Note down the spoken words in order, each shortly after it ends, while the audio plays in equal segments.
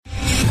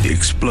the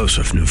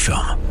explosive new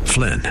film,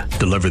 Flynn,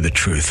 Deliver the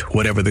Truth,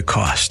 Whatever the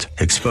Cost,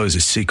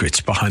 exposes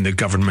secrets behind the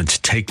government's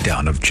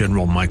takedown of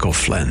General Michael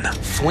Flynn.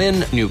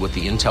 Flynn knew what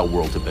the intel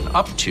world had been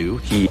up to.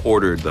 He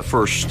ordered the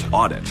first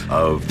audit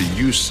of the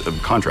use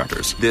of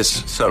contractors.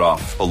 This set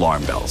off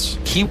alarm bells.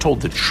 He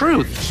told the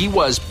truth. He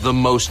was the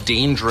most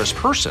dangerous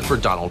person for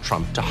Donald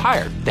Trump to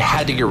hire. They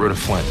had to get rid of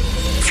Flynn.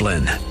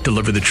 Flynn,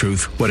 Deliver the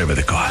Truth, Whatever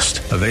the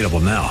Cost. Available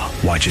now.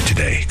 Watch it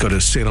today. Go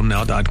to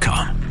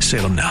salemnow.com.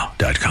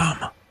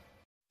 salemnow.com.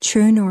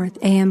 True North,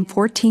 AM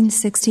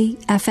 1460,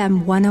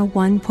 FM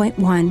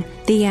 101.1.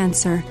 The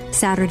Answer,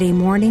 Saturday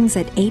mornings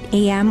at 8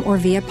 a.m. or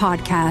via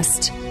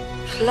podcast.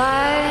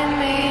 Fly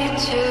me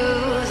to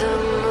the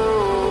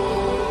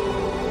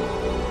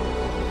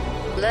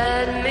moon.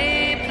 Let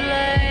me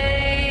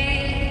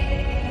play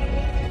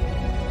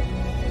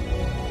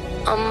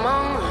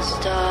among the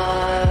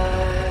stars.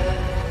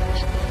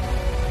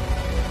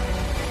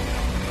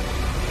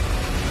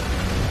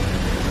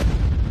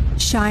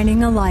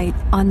 Shining a light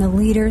on the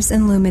leaders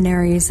and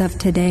luminaries of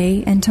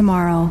today and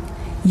tomorrow.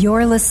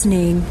 You're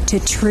listening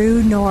to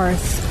True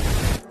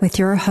North with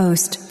your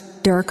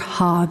host, Dirk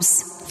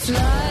Hobbs.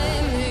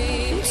 Fly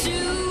me to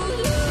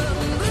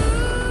the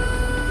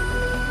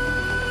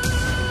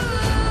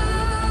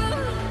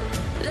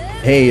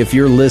moon. Hey, if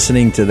you're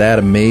listening to that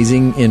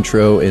amazing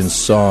intro and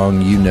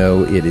song, you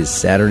know it is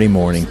Saturday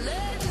morning.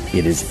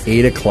 It is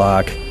 8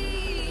 o'clock.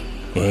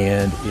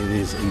 And it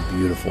is a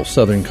beautiful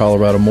Southern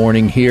Colorado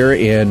morning here,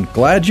 and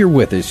glad you're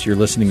with us. You're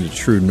listening to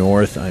True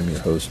North. I'm your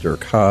host,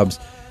 Dirk Hobbs.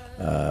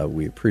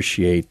 We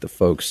appreciate the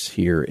folks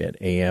here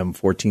at AM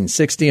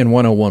 1460 and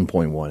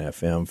 101.1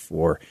 FM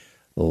for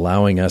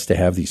allowing us to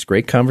have these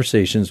great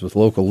conversations with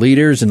local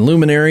leaders and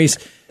luminaries,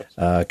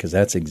 because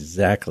that's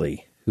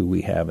exactly who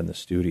we have in the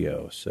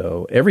studio.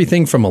 So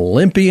everything from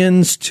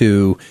Olympians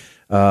to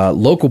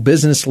local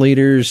business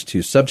leaders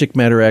to subject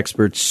matter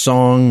experts,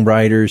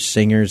 songwriters,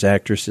 singers,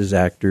 actresses,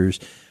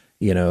 actors,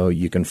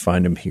 you can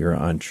find them here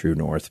on True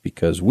North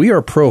because we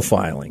are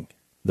profiling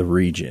the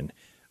region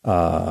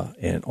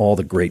and all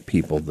the great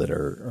people that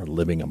are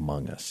living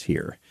among us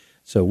here.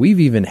 So we've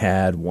even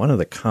had one of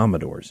the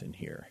Commodores in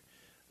here.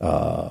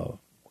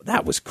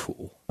 That was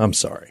cool. I'm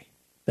sorry.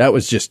 That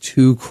was just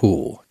too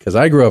cool because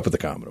I grew up with the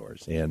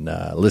Commodores and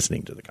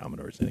listening to the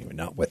Commodores anyway,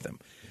 not with them.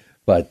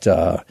 But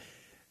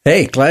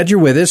hey, glad you're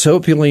with us.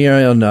 Hope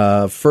you're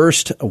on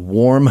first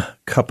warm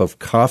cup of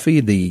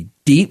coffee. The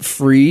deep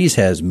freeze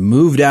has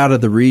moved out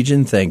of the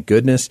region, thank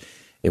goodness,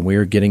 and we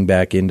are getting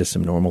back into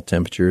some normal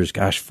temperatures.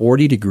 Gosh,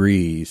 40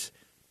 degrees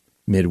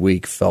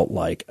midweek felt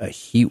like a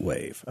heat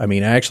wave. I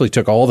mean, I actually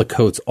took all the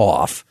coats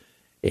off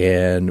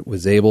and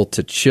was able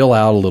to chill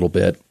out a little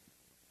bit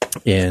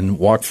and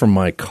walk from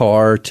my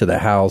car to the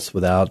house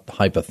without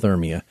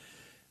hypothermia.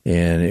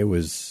 And it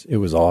was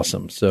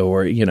awesome. So,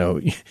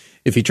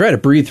 if you try to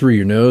breathe through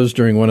your nose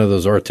during one of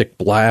those Arctic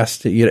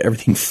blasts,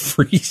 everything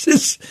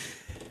freezes.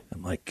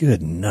 I'm like,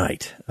 good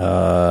night.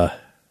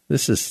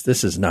 This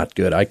is not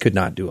good. I could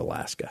not do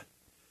Alaska.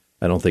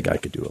 I don't think I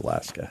could do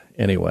Alaska.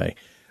 Anyway,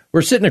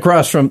 we're sitting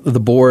across from the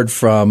board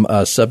from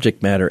a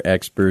subject matter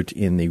expert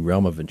in the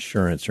realm of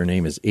insurance. Her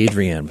name is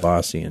AdriAnn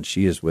Bosse, and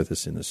she is with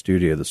us in the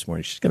studio this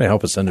morning. She's going to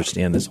help us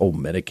understand this whole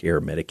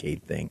Medicare,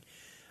 Medicaid thing,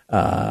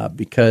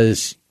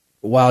 because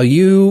while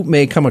you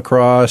may come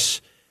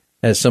across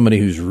as somebody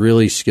who's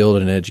really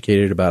skilled and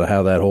educated about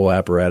how that whole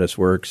apparatus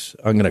works,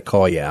 I'm going to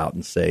call you out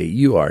and say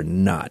you are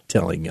not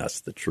telling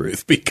us the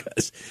truth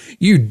because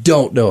you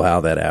don't know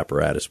how that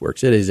apparatus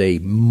works. It is a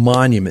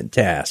monument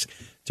task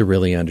to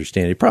really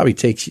understand. It probably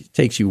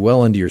takes you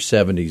well into your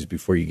 70s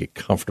before you get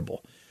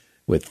comfortable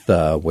with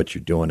what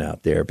you're doing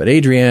out there. But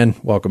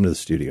AdriAnn, welcome to the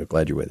studio.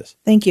 Glad you're with us.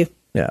 Thank you.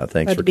 Yeah,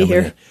 thanks Glad for to be coming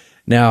here. in.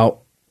 Now,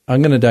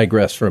 I'm going to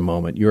digress for a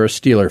moment. You're a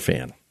Steeler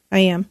fan. I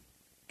am.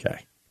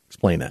 Okay.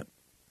 Explain that.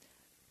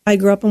 I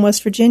grew up in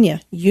West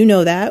Virginia. You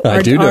know that.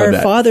 I do know our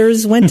that.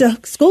 fathers went to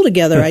school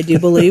together, I do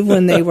believe,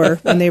 when they were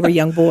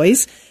young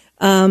boys.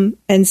 And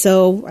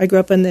so I grew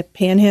up in the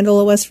panhandle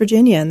of West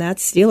Virginia, and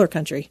that's Steeler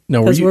country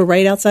because we're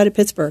right outside of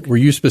Pittsburgh. Were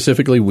you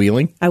specifically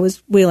Wheeling? I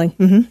was Wheeling.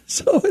 Mm-hmm.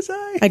 So was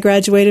I. I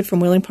graduated from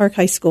Wheeling Park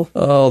High School.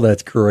 Oh,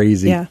 that's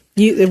crazy. Yeah.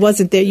 It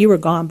wasn't there. You were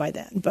gone by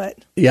then, but.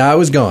 Yeah, I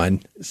was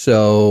gone.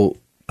 So,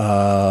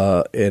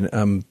 and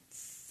I'm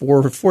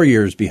 4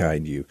 years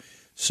behind you.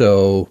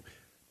 So,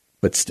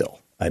 but still,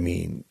 I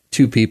mean,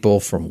 two people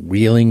from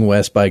Wheeling,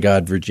 West by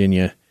God,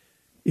 Virginia,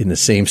 in the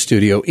same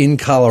studio in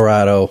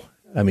Colorado.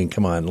 I mean,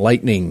 come on,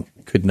 lightning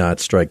could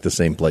not strike the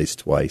same place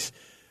twice,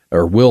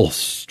 or will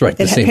strike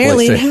the same place.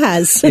 Apparently it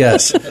has.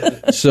 Yes.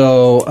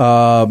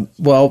 So,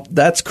 well,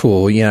 that's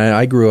cool. Yeah,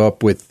 I grew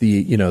up with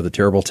the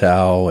terrible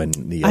towel and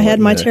the. I had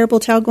my terrible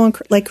towel going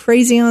like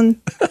crazy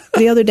on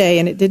the other day,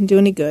 and it didn't do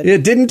any good.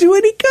 It didn't do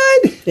any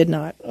good? Did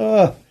not.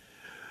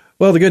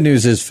 Well, the good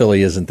news is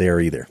Philly isn't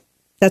there either.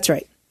 That's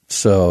right.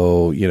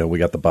 So, we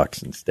got the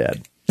Bucks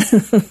instead.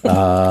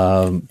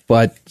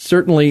 But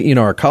certainly,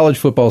 our college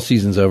football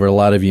season's over. A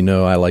lot of you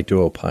know I like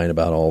to opine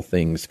about all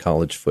things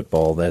college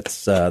football.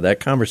 That's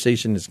that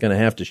conversation is going to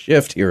have to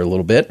shift here a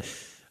little bit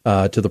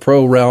to the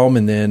pro realm.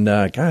 And then,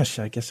 I guess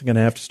I'm going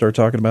to have to start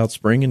talking about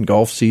spring and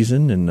golf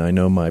season. And I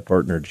know my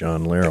partner,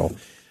 John Larrell,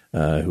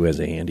 who has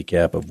a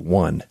handicap of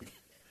 1,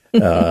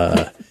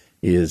 that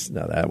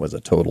was a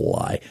total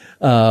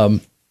lie.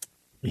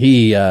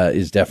 He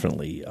is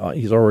definitely,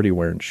 he's already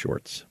wearing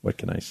shorts. What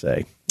can I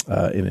say?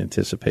 In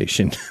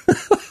anticipation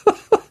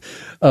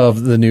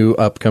of the new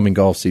upcoming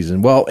golf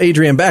season. Well,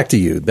 AdriAnn, back to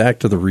you. Back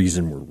to the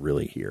reason we're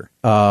really here.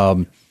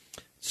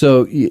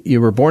 So you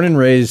were born and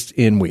raised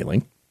in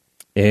Wheeling.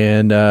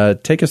 And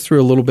take us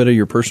through a little bit of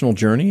your personal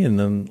journey, and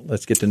then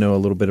let's get to know a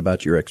little bit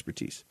about your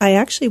expertise. I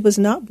actually was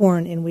not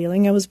born in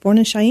Wheeling. I was born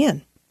in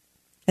Cheyenne.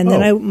 And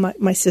then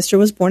my sister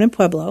was born in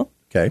Pueblo.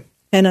 Okay.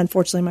 And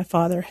unfortunately, my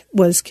father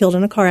was killed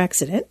in a car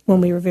accident when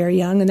we were very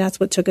young, and that's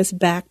what took us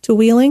back to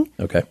Wheeling.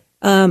 Okay.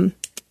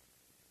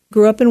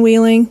 Grew up in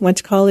Wheeling, went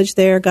to college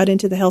there, got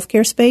into the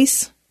healthcare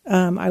space.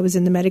 I was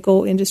in the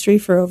medical industry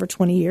for over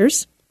 20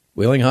 years.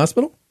 Wheeling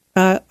Hospital?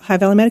 High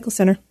Valley Medical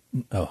Center.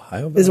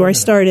 Ohio is where I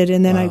started,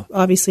 and then I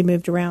obviously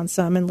moved around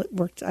some and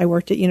I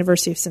worked at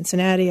University of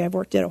Cincinnati. I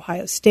worked at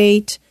Ohio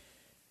State,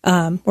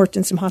 worked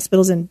in some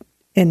hospitals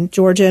in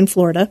Georgia and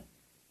Florida.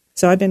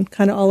 So I've been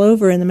kind of all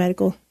over in the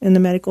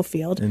medical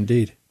field.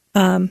 Indeed.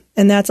 And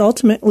that's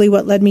ultimately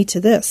what led me to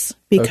this,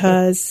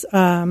 because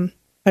I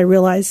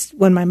realized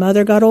when my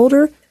mother got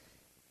older,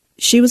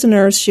 she was a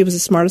nurse. She was the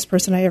smartest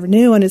person I ever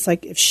knew, and it's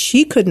like if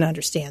she couldn't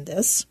understand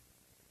this,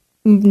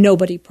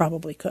 nobody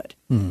probably could.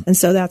 And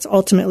so that's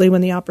ultimately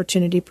when the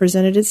opportunity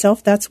presented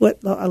itself. That's what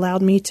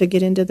allowed me to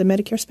get into the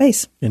Medicare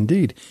space.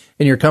 Indeed.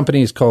 And your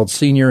company is called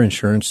Senior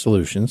Insurance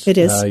Solutions. It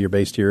is. You're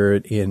based here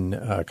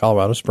in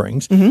Colorado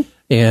Springs. Mm-hmm.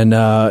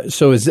 And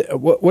so is it,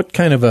 what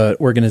kind of a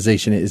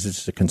organization is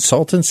this? A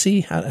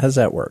consultancy? How does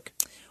that work?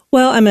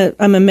 Well, I'm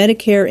a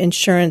Medicare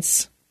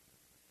insurance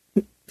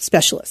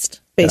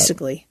specialist,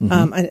 basically.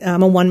 Mm-hmm.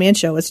 I'm a one-man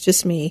show. It's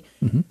just me.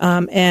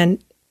 Mm-hmm.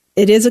 And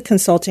it is a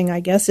consulting,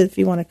 I guess, if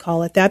you want to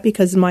call it that,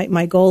 because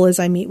my goal is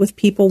I meet with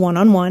people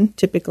one-on-one,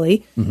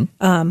 typically.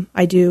 Mm-hmm.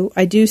 I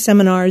do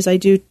seminars. I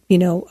do,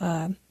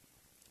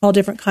 all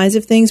different kinds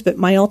of things. But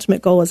my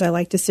ultimate goal is I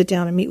like to sit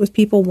down and meet with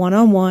people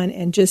one-on-one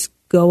and just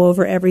go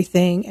over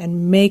everything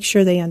and make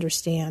sure they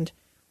understand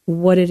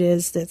what it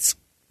is that's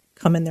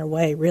coming their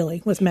way,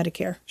 really, with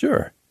Medicare.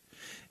 Sure.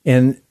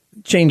 And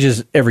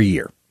changes every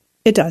year.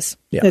 It does.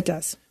 Yeah. It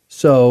does.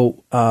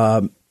 So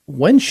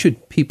when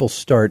should people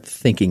start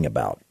thinking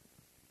about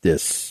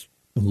this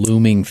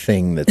looming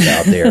thing that's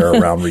out there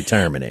around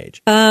retirement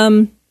age?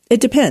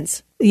 It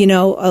depends.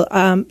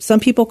 Some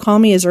people call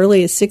me as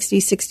early as 60,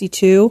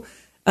 62.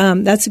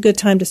 That's a good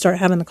time to start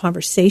having the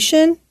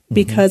conversation,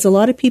 because a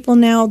lot of people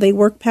now, they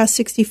work past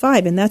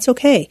 65, and that's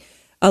okay.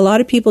 A lot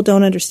of people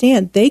don't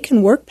understand. They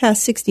can work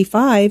past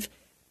 65,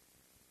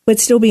 but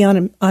still be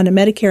on a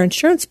Medicare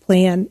insurance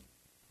plan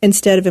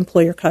instead of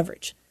employer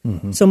coverage.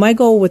 Mm-hmm. So my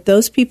goal with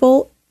those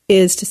people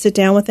is to sit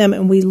down with them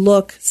and we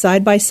look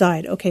side by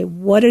side. Okay,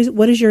 what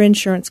is your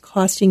insurance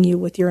costing you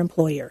with your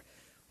employer?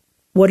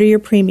 What are your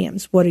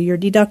premiums? What are your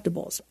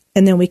deductibles?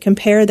 And then we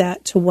compare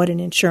that to what an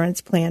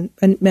insurance plan,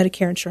 a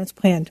Medicare insurance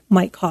plan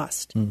might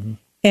cost. Mm-hmm.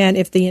 And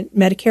if the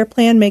Medicare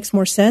plan makes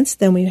more sense,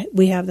 then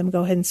we have them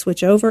go ahead and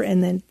switch over,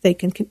 and then they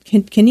can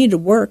continue to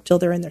work till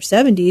they're in their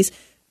 70s,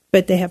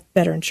 but they have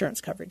better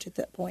insurance coverage at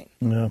that point.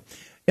 Yeah.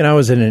 And I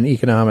was in an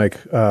economic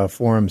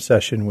forum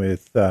session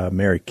with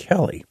Mary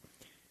Kelly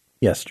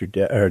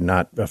yesterday, or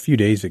not, a few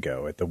days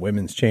ago at the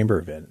Women's Chamber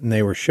event, and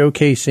they were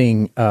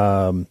showcasing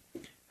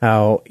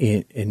how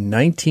in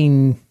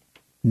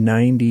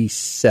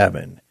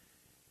 1997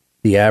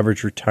 the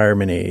average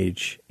retirement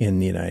age in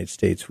the United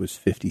States was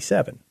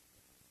 57.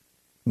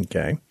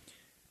 Okay,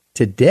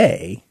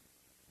 today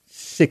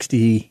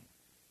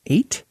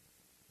 68,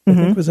 I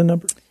think was the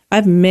number. I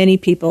have many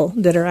people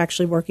that are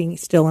actually working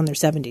still in their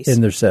 70s. In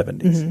their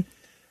 70s. Mm-hmm.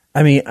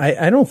 I mean,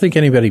 I don't think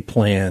anybody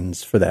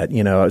plans for that,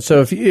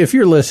 So if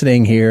you're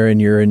listening here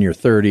and you're in your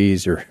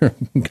 30s or,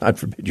 God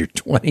forbid, your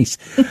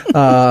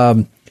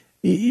 20s,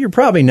 you're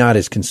probably not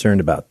as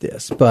concerned about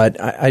this. But,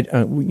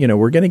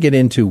 we're going to get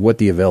into what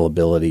the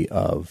availability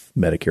of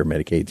Medicare,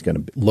 Medicaid is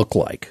going to look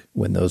like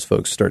when those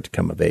folks start to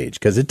come of age.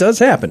 Because it does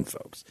happen,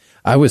 folks.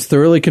 I was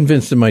thoroughly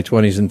convinced in my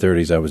 20s and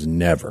 30s I was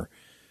never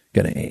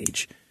going to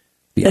age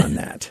beyond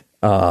that.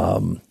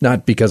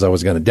 Not because I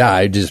was going to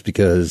die, just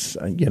because,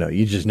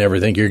 you just never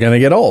think you're going to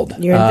get old.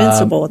 You're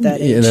invincible at that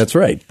age. Yeah, that's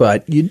right.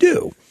 But you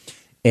do.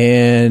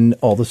 And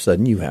all of a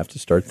sudden you have to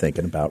start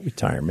thinking about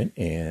retirement,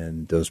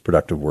 and those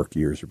productive work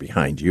years are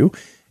behind you.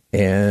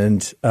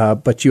 And,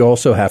 but you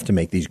also have to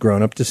make these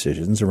grown-up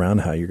decisions around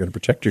how you're going to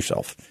protect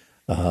yourself,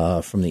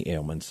 from the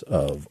ailments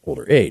of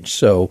older age.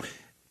 So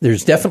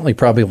there's definitely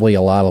probably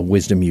a lot of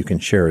wisdom you can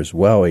share as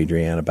well,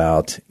 AdriAnn,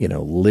 about,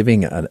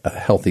 living a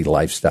healthy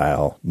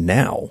lifestyle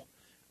now,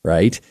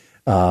 right?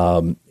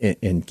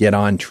 And get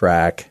on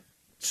track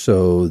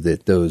so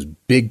that those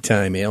big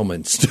time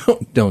ailments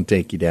don't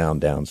take you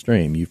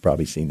downstream. You've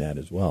probably seen that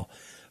as well.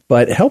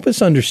 But help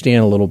us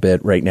understand a little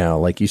bit right now.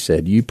 Like you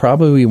said, you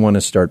probably want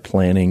to start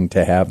planning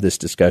to have this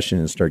discussion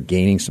and start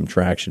gaining some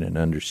traction and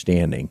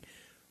understanding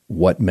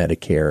what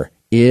Medicare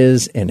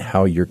is and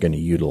how you're going to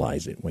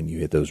utilize it when you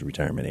hit those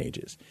retirement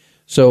ages.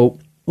 So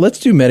let's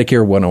do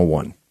Medicare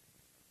 101.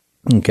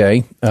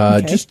 Okay.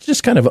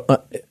 Just kind of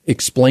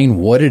explain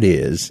what it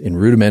is in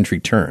rudimentary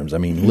terms. I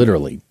mean,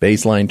 literally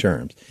baseline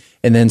terms,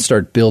 and then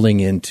start building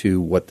into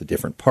what the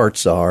different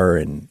parts are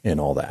and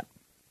all that.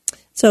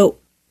 So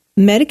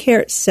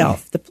Medicare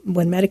itself,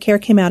 when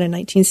Medicare came out in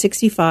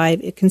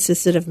 1965, it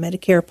consisted of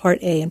Medicare Part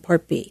A and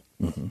Part B.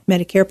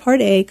 Medicare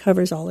Part A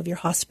covers all of your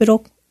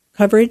hospital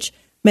coverage.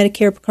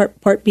 Medicare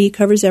Part B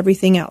covers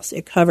everything else.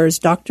 It covers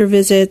doctor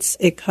visits.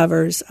 It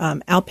covers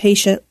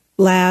outpatient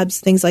labs,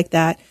 things like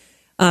that.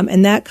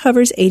 And that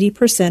covers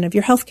 80% of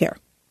your health care.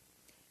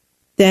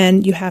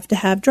 Then you have to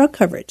have drug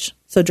coverage.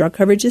 So drug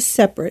coverage is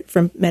separate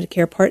from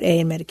Medicare Part A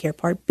and Medicare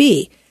Part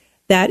B.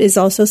 That is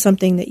also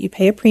something that you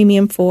pay a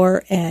premium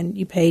for, and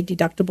you pay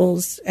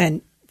deductibles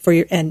and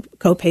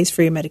co-pays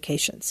for your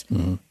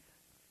medications.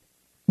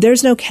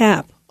 There's no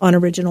cap on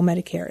original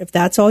Medicare. If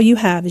that's all you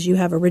have is you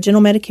have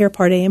original Medicare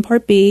Part A and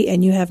Part B,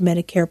 and you have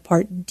Medicare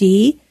Part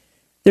D,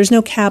 there's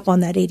no cap on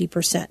that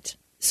 80%.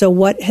 So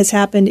what has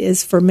happened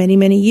is for many,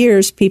 many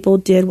years, people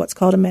did what's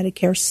called a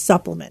Medicare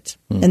supplement.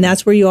 And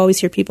that's where you always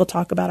hear people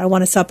talk about, I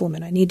want a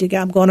supplement. I'm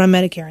going on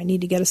Medicare. I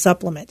need to get a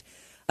supplement.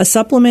 A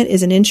supplement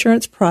is an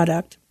insurance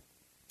product.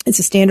 It's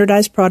a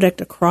standardized product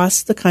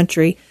across the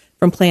country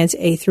from plans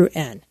A through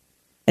N.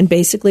 And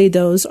basically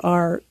those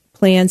are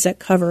plans that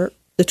cover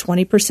the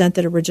 20%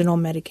 that original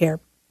Medicare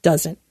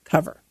doesn't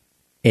cover.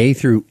 A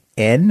through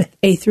N?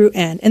 A through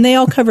N. And they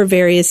all cover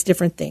various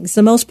different things.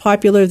 The most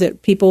popular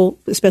that people,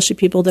 especially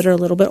people that are a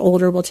little bit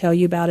older, will tell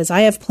you about is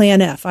I have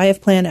Plan F. I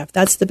have Plan F.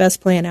 That's the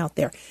best plan out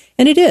there.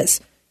 And it is.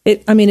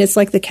 It's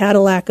like the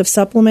Cadillac of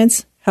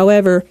supplements.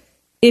 However,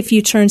 if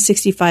you turn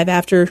 65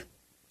 after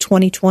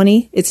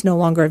 2020, it's no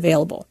longer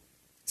available.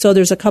 So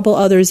there's a couple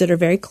others that are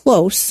very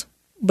close,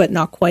 but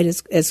not quite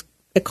as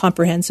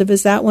comprehensive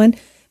as that one.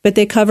 But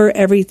they cover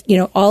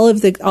all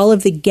of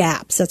the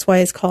gaps. That's why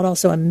it's called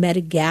also a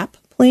Medigap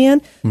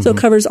plan. So it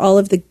covers all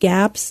of the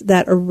gaps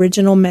that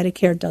original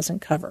Medicare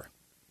doesn't cover.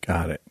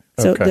 Got it.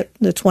 So Okay.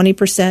 the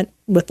 20%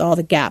 with all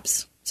the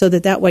gaps, so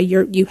that way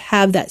you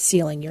have that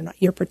ceiling.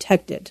 You're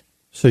protected.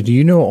 So do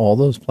you know all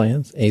those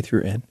plans, A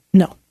through N?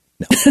 No.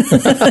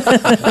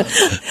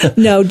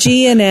 No,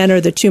 G and N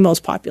are the two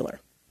most popular.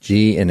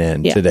 G and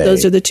N today.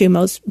 Those are the two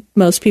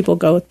most people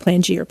go with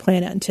Plan G or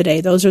Plan N today.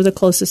 Those are the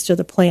closest to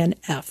the Plan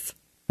F.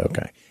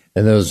 Okay.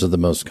 And those are the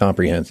most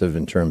comprehensive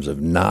in terms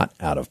of not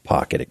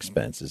out-of-pocket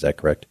expense. Is that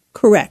correct?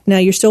 Correct. Now,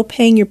 you're still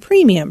paying your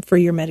premium for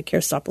your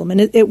Medicare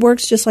supplement. It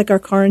works just like our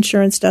car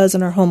insurance does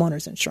and our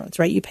homeowner's insurance,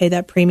 right? You pay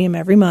that premium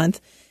every month,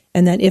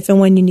 and then if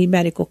and when you need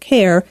medical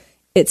care,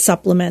 it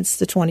supplements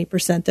the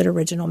 20% that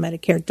original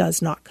Medicare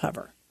does not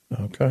cover.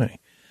 Okay.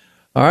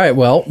 All right.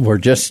 Well, we're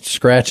just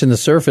scratching the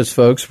surface,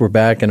 folks. We're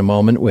back in a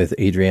moment with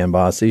AdriAnn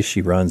Bosse.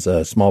 She runs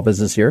a small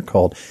business here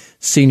called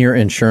Senior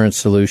Insurance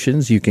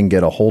Solutions. You can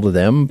get a hold of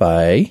them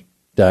by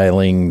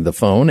dialing the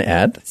phone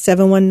at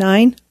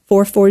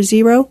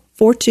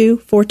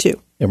 719-440-4242.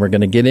 And we're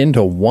going to get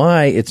into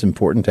why it's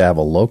important to have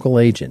a local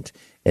agent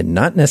and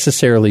not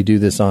necessarily do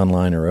this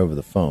online or over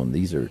the phone.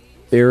 These are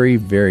very,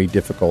 very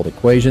difficult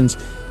equations,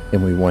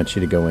 and we want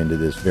you to go into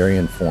this very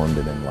informed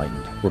and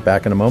enlightened. We're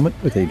back in a moment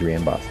with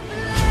AdriAnn Bosse.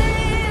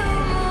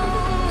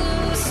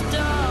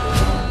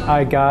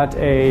 I got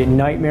a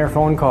nightmare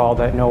phone call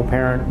that no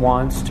parent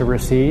wants to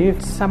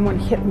receive. Someone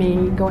hit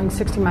me going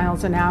 60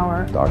 miles an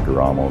hour. Dr.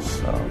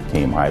 Ramos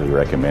came highly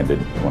recommended.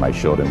 When I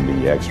showed him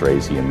the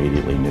x-rays, he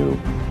immediately knew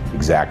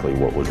exactly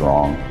what was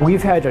wrong.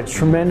 We've had a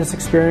tremendous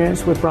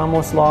experience with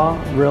Ramos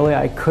Law. Really,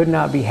 I could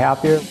not be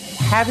happier.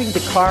 Having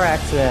the car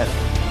accident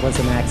was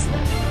an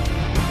accident.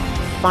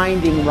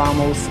 Finding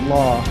Ramos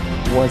Law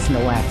was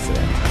no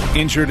accident.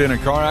 Injured in a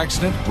car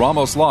accident?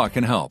 Ramos Law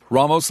can help.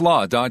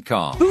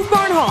 RamosLaw.com. Boot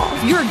Barn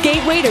Hall, your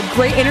gateway to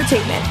great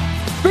entertainment.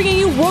 Bringing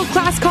you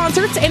world-class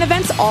concerts and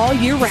events all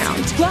year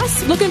round.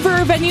 Plus, looking for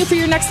a venue for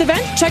your next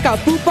event? Check out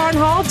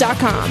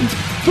BootBarnHall.com.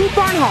 Boot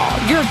Barn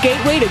Hall, your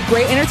gateway to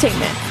great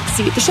entertainment.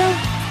 See you at the show.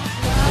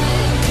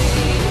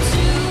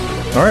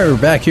 All right,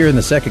 we're back here in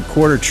the second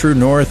quarter, True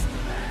North.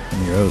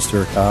 I'm your host,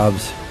 Dirk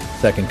Hobbs.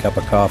 Second cup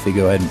of coffee,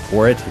 go ahead and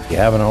pour it. If you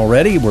haven't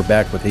already, we're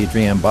back with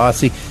AdriAnn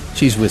Bosse.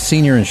 She's with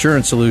Senior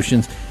Insurance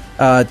Solutions.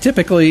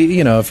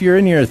 Typically, if you're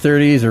in your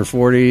 30s or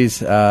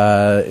 40s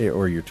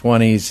or your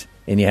 20s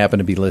and you happen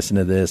to be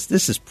listening to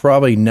this is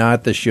probably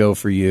not the show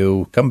for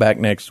you. Come back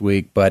next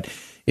week. But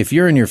if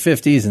you're in your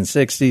 50s and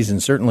 60s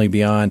and certainly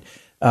beyond,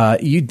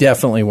 you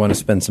definitely want to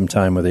spend some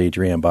time with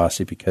AdriAnn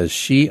Bosse because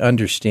she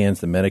understands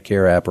the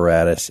Medicare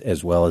apparatus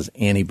as well as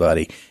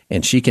anybody,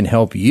 and she can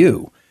help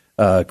you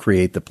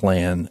create the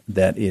plan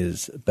that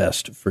is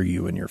best for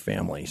you and your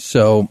family.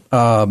 So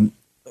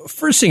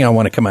first thing I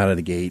want to come out of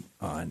the gate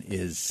on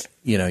is,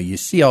 you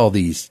see all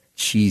these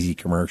cheesy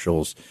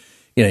commercials.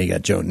 You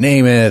got Joe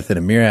Namath and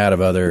a myriad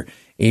of other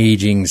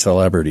aging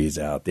celebrities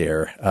out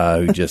there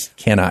who just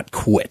cannot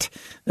quit.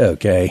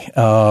 Okay.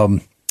 No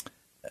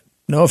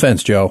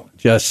offense, Joe.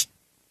 Just,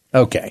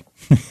 okay.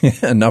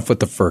 Enough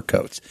with the fur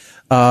coats.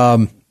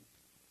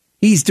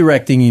 He's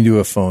directing you to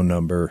a phone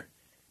number,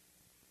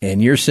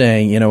 and you're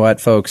saying, you know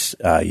what, folks,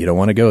 you don't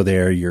want to go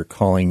there. You're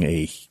calling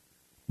I'm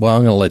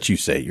going to let you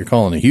say it. You're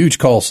calling a huge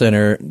call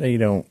center.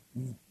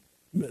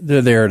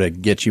 They're there to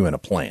get you in a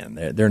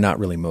plan. They're not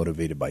really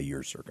motivated by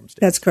your circumstance.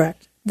 That's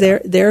correct.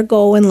 Their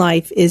goal in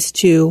life is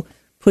to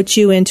put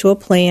you into a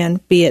plan,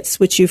 be it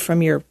switch you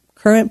from your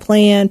current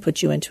plan,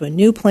 put you into a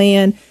new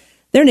plan.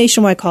 They're a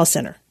nationwide call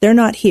center. They're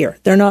not here.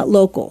 They're not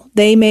local.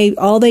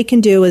 All they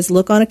can do is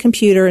look on a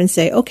computer and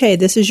say, okay,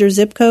 this is your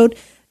zip code.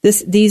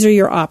 These are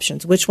your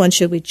options. Which one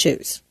should we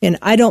choose? And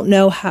I don't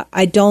know how.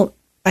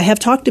 I have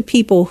talked to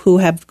people who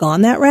have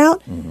gone that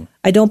route. Mm-hmm.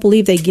 I don't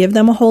believe they give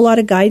them a whole lot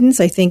of guidance.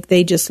 I think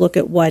they just look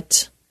at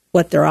what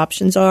their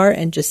options are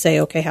and just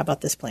say, okay, how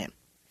about this plan?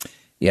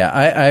 Yeah,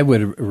 I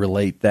would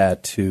relate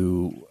that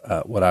to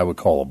what I would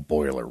call a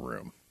boiler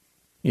room.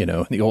 You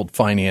know, in the old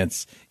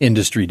finance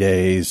industry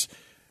days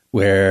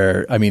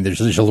where, I mean,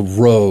 there's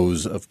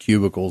rows of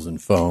cubicles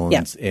and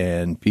phones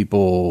and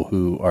people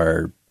who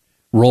are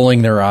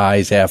rolling their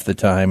eyes half the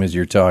time as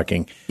you're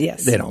talking.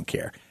 Yes. They don't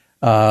care.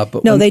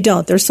 They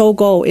don't. Their sole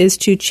goal is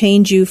to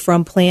change you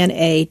from plan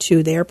A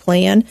to their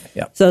plan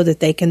so that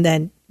they can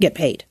then get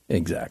paid.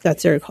 Exactly.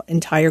 That's their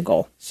entire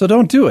goal. So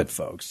don't do it,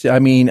 folks. I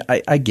mean,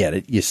 I get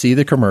it. You see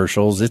the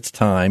commercials. It's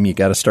time. You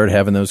got to start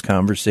having those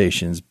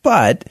conversations.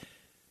 But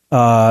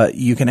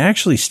you can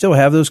actually still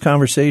have those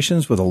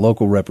conversations with a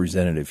local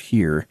representative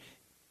here,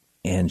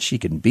 and she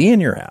can be in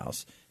your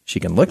house. She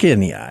can look you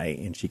in the eye,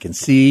 and she can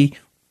see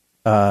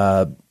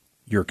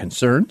your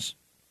concerns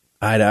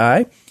eye to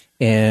eye,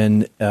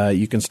 and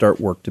you can start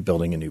work to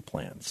building a new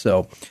plan.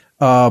 So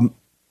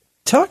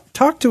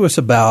talk to us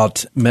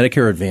about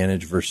Medicare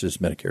Advantage versus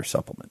Medicare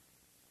Supplement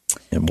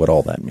and what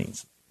all that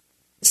means.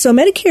 So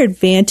Medicare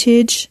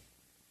Advantage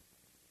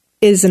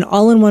is an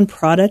all-in-one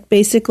product.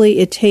 Basically,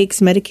 it takes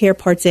Medicare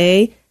Parts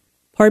A,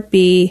 Part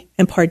B,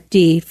 and Part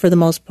D for the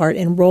most part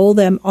and roll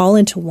them all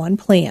into one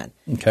plan.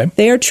 Okay.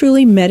 They are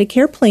truly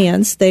Medicare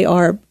plans. They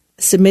are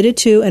submitted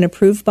to and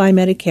approved by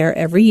Medicare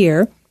every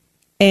year.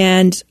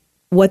 And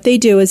what they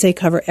do is they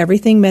cover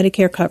everything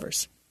Medicare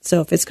covers. So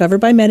if it's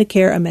covered by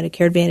Medicare, a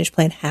Medicare Advantage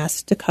plan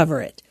has to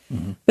cover it.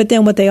 Mm-hmm. But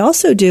then what they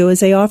also do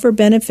is they offer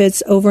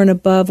benefits over and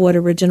above what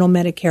original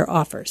Medicare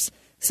offers.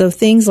 So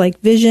things like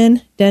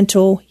vision,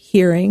 dental,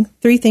 hearing,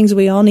 3 things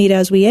we all need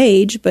as we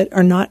age but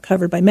are not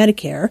covered by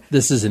Medicare.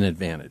 This is an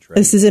Advantage, right?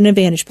 This is an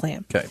Advantage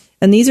plan. Okay.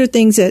 And these are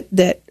things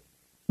that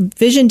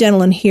vision,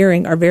 dental, and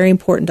hearing are very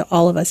important to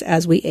all of us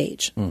as we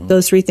age. Mm-hmm.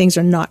 Those 3 things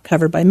are not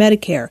covered by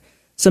Medicare.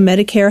 So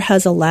Medicare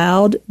has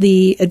allowed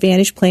the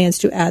Advantage plans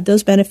to add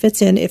those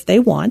benefits in if they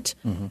want.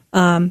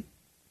 Mm-hmm.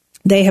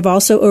 They have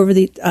also, over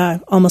the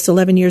almost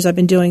 11 years I've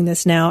been doing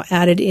this now,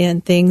 added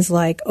in things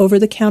like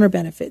over-the-counter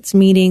benefits,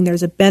 meaning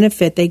there's a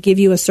benefit. They give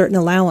you a certain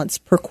allowance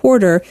per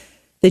quarter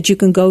that you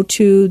can go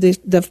to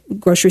the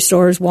grocery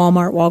stores,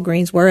 Walmart,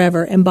 Walgreens,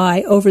 wherever, and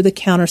buy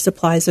over-the-counter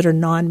supplies that are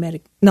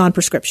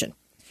non-prescription.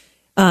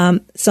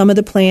 Some of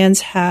the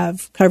plans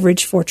have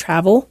coverage for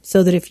travel,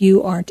 so that if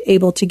you aren't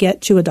able to get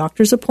to a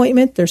doctor's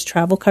appointment, there's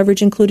travel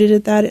coverage included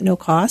at that at no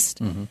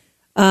cost. Mm-hmm.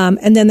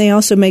 And then they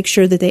also make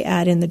sure that they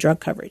add in the drug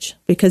coverage,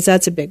 because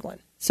that's a big one.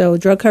 So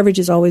drug coverage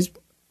is always,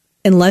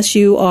 unless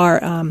you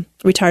are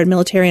retired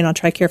military and on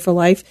TRICARE for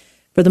life,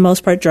 for the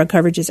most part, drug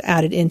coverage is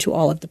added into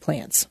all of the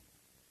plans.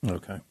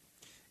 Okay.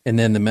 And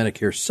then the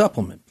Medicare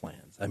supplement plans.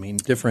 I mean,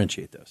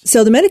 differentiate those.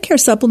 So the Medicare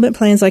supplement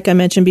plans, like I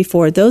mentioned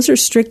before, those are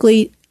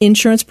strictly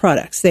insurance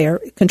products. They are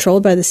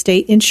controlled by the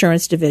state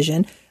insurance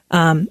division.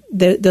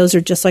 Those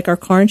are just like our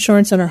car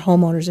insurance and our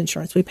homeowner's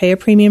insurance. We pay a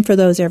premium for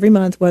those every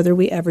month, whether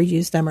we ever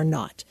use them or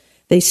not.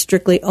 They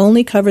strictly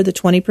only cover the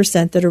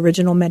 20% that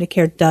original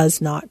Medicare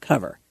does not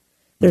cover.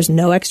 There's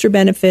no extra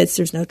benefits.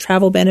 There's no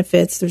travel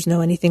benefits. There's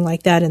no anything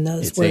like that in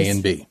those. It's A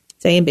and B.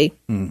 It's A and B.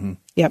 Mm-hmm.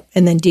 Yep.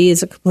 And then D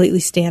is a completely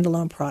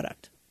standalone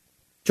product.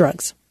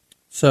 Drugs.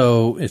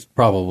 So it's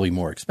probably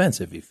more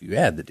expensive if you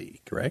add the D,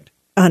 correct?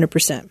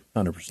 100%.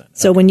 100%.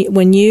 So when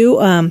you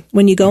go on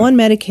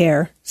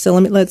Medicare, so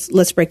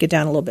let's break it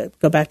down a little bit.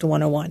 Go back to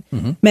 101.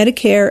 Mm-hmm.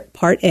 Medicare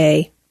Part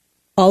A,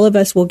 all of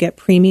us will get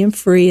premium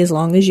free as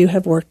long as you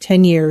have worked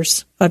 10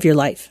 years of your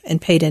life and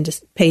paid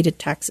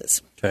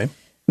taxes. Okay.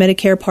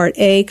 Medicare Part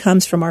A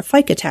comes from our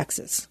FICA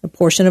taxes. A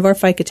portion of our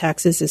FICA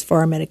taxes is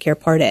for our Medicare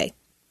Part A.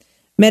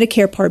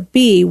 Medicare Part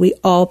B, we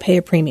all pay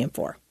a premium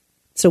for.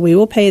 So we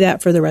will pay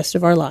that for the rest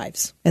of our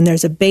lives. And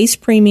there's a base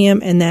premium,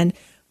 and then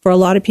for a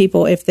lot of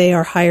people, if they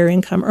are higher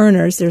income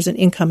earners, there's an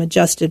income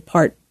adjusted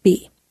Part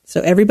B. So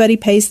everybody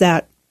pays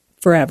that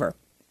forever.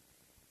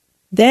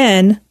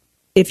 Then,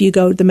 if you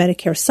go the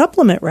Medicare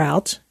supplement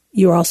route,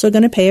 you're also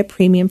going to pay a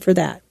premium for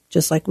that,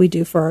 just like we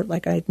do for,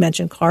 like I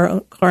mentioned,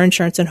 car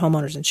insurance and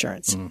homeowners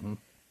insurance. Mm-hmm.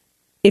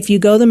 If you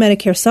go the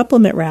Medicare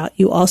supplement route,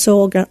 you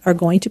also are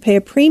going to pay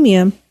a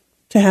premium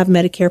to have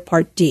Medicare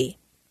Part D.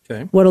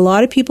 Okay. What a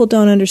lot of people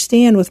don't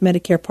understand with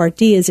Medicare Part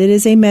D is it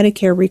is a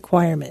Medicare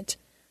requirement.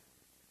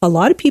 A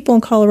lot of people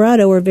in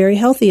Colorado are very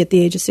healthy at the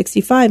age of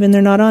 65 and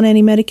they're not on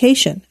any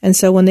medication. And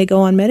so when they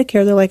go on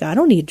Medicare, they're like, I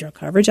don't need drug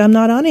coverage. I'm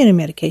not on any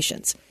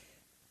medications.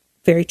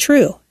 Very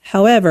true.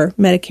 However,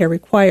 Medicare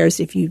requires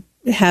if you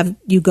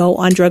go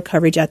on drug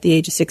coverage at the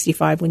age of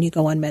 65 when you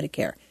go on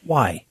Medicare.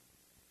 Why?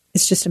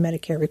 It's just a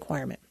Medicare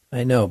requirement.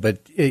 I know,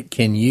 but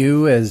can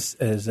you, as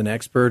an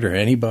expert or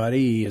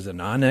anybody as a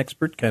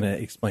non-expert, kind of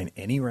explain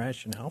any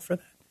rationale for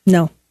that?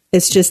 No,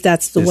 it's just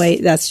that's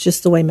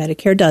just the way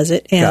Medicare does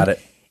it. And, got it.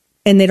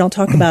 And they don't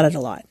talk about it a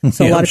lot,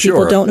 so Yeah, a lot of sure.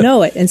 people don't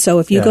know it. And so,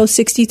 if you Yeah. go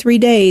 63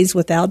 days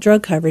without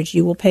drug coverage,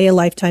 you will pay a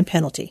lifetime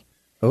penalty.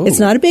 Oh. It's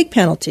not a big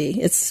penalty;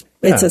 it's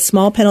Yeah. a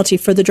small penalty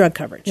for the drug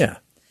coverage. Yeah.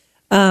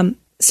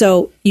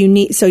 So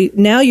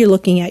now you're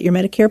looking at your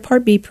Medicare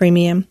Part B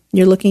premium.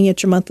 You're looking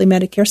at your monthly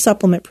Medicare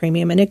supplement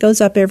premium, and it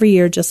goes up every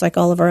year, just like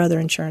all of our other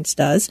insurance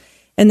does.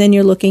 And then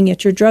you're looking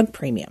at your drug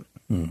premium.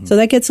 Mm-hmm. So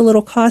that gets a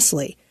little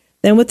costly.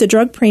 Then with the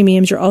drug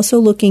premiums, you're also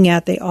looking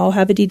at, they all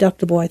have a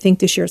deductible. I think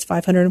this year it's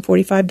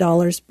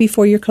 $545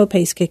 before your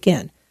copays kick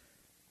in.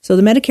 So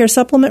the Medicare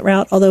supplement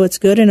route, although it's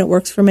good and it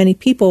works for many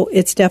people,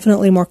 it's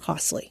definitely more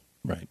costly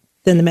Right.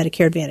 than the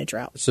Medicare Advantage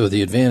route. So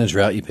the Advantage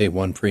route, you pay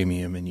one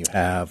premium and you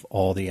have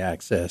all the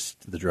access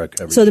to the drug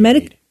coverage. So you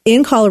need.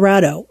 in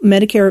Colorado,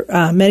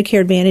 Medicare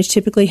Advantage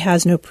typically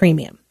has no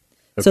premium.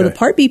 So the Okay.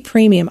 Part B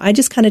premium, I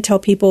just kind of tell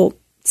people,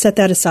 set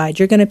that aside.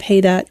 You're going to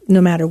pay that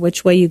no matter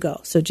which way you go.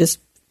 So just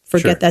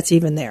forget Sure. that's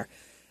even there.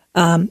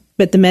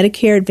 But the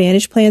Medicare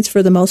Advantage plans,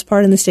 for the most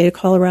part in the state of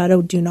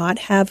Colorado, do not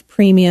have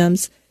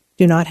premiums,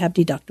 do not have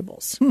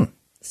deductibles.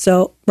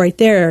 So right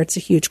there, it's a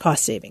huge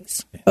cost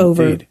savings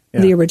over Indeed.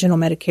 Yeah. the original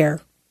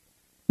Medicare,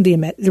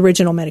 the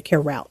original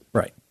Medicare route.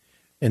 Right.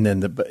 And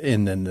then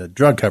the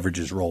drug coverage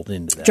is rolled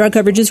into that. Drug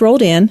coverage is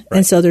rolled in,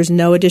 and so there's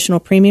no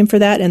additional premium for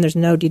that, and there's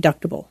no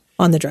deductible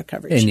on the drug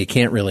coverage. And you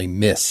can't really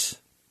miss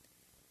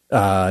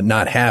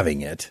not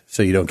having it,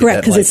 so you don't get Correct,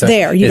 that because it's lifetime-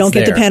 there. You don't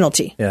get the there.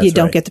 penalty. Yeah, You that's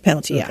don't right. get the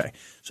penalty, yeah. Okay.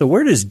 So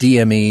where does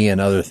DME and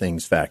other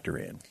things factor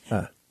in?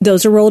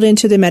 Those are rolled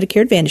into the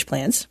Medicare Advantage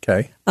plans.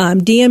 Okay.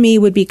 DME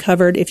would be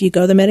covered if you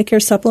go the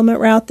Medicare supplement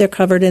route. They're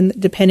covered in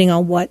depending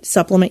on what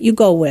supplement you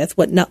go with,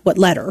 what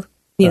letter.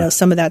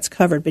 Some of that's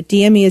covered, but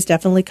DME is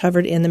definitely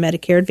covered in the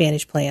Medicare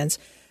Advantage plans.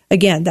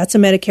 Again, that's a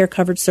Medicare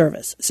covered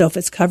service. So if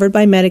it's covered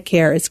by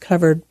Medicare, it's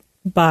covered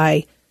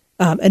by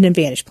an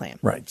Advantage plan.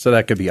 Right. So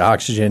that could be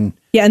oxygen.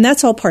 Yeah, and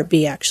that's all Part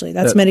B, actually.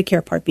 That's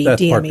Medicare Part B,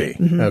 That's DME. Part B.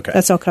 Mhm. Okay.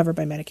 That's all covered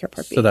by Medicare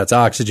Part B. So that's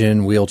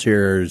oxygen,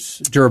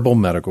 wheelchairs, durable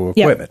medical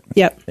equipment.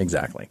 Yep.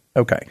 Exactly.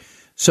 Okay.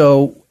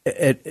 So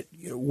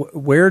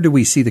where do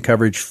we see the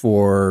coverage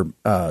for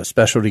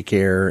specialty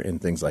care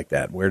and things like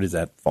that? Where does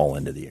that fall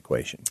into the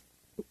equation?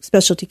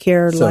 Specialty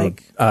care, So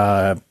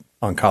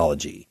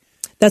oncology.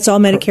 That's all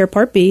Medicare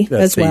Part B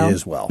That's as well. it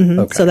as well. Mhm.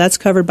 Okay. So that's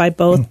covered by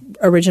both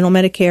original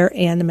Medicare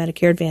and the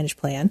Medicare Advantage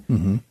plan.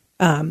 Mm-hmm.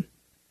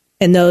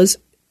 And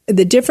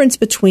the difference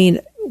between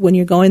when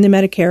you're going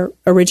the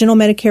original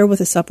Medicare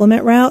with a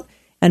supplement route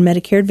and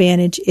Medicare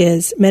Advantage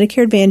is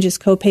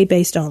copay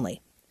based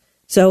only.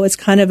 So it's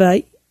kind of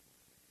a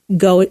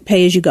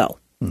pay as you go.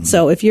 Mm-hmm.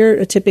 So if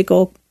you're a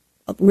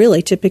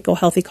really typical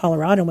healthy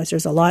Coloradan, which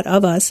there's a lot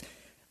of us,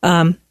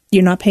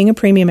 you're not paying a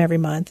premium every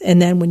month. And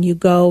then when you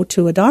go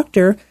to a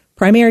doctor,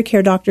 primary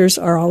care doctors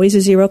are always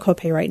a zero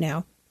copay right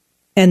now.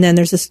 And then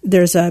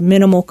there's a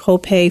minimal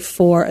copay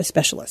for a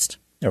specialist.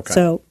 Okay.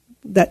 So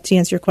that, to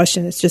answer your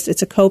question, it's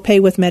a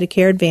copay with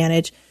Medicare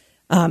Advantage.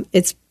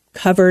 It's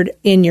covered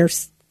in your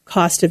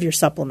cost of your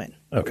supplement.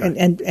 Okay.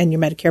 And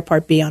your Medicare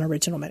Part B on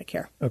original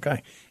Medicare.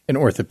 Okay. And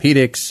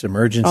orthopedics,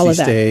 emergency All of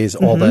that. stays,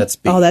 all Mhm. that's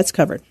all that's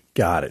covered.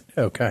 Got it.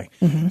 Okay.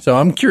 Mm-hmm. So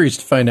I'm curious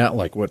to find out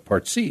what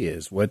Part C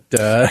is, what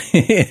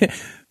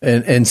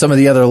and some of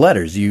the other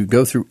letters. You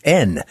go through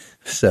N.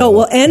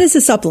 So N is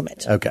a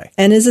supplement. Okay.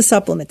 N is a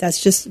supplement.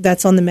 That's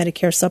on the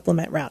Medicare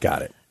supplement route.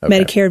 Got it. Okay.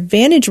 Medicare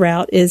Advantage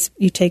route is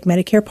you take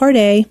Medicare Part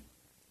A,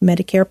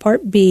 Medicare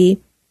Part B,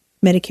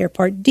 Medicare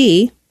Part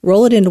D,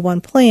 roll it into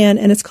one plan,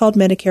 and it's called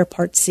Medicare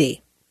Part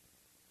C.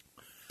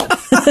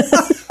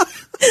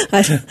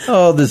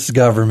 This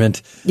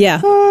government. Yeah.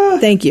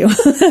 Thank you.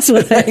 That's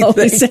what I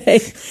always say.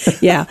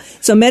 Yeah.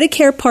 So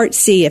Medicare Part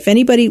C, if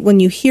anybody, when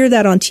you hear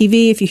that on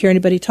TV, if you hear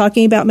anybody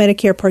talking about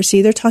Medicare Part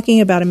C, they're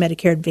talking about a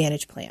Medicare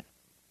Advantage plan.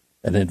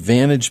 An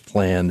Advantage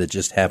plan that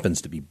just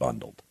happens to be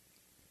bundled.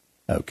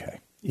 Okay.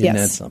 Isn't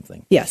that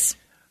something? Yes.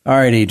 All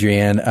right,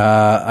 AdriAnn.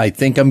 I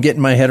think I'm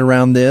getting my head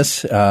around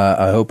this.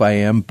 I hope I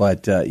am.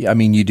 But,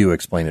 you do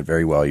explain it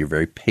very well. You're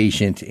very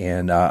patient.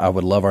 And I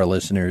would love our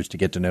listeners to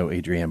get to know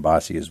AdriAnn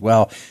Bosse as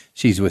well.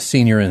 She's with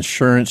Senior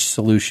Insurance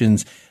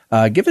Solutions.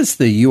 Give us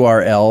the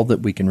URL that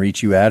we can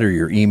reach you at, or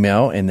your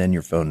email, and then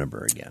your phone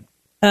number again.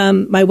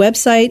 My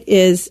website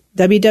is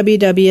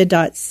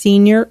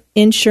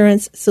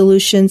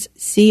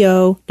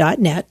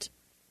www.seniorinsurancesolutions.co.net.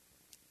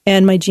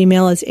 And my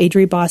Gmail is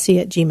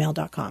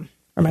adribosse@gmail.com.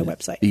 Or my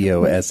website.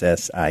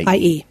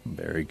 BOSSIE.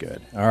 Very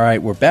good. All right,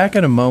 we're back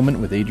in a moment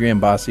with AdriAnn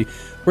Bosse.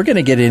 We're going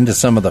to get into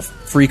some of the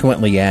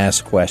frequently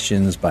asked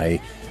questions by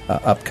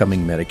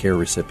upcoming Medicare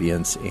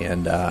recipients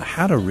and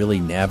how to really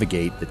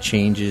navigate the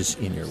changes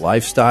in your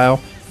lifestyle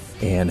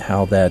and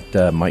how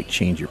that might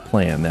change your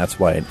plan. That's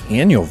why an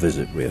annual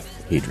visit with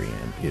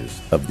AdriAnn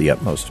is of the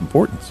utmost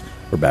importance.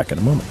 We're back in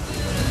a moment.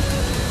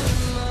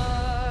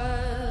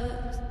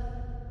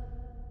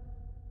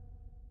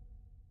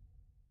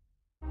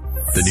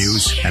 The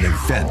news and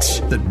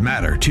events that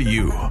matter to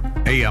you.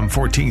 AM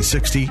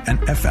 1460 and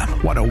FM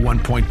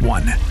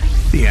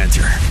 101.1. The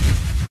Answer.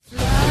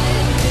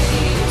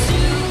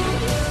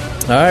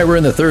 All right, we're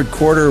in the third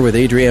quarter with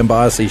AdriAnn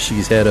Bosse.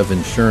 She's head of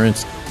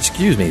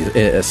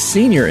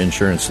senior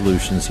insurance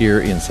solutions here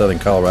in Southern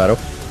Colorado.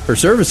 Her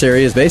service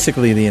area is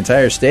basically the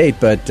entire state,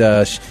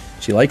 but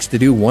she likes to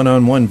do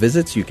one-on-one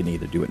visits. You can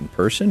either do it in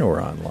person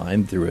or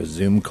online through a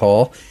Zoom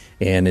call.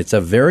 And it's a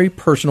very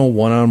personal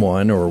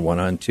one-on-one or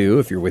one-on-two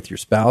if you're with your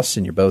spouse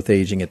and you're both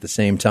aging at the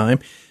same time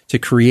to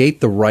create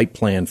the right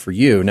plan for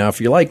you. Now,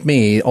 if you're like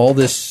me, all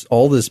this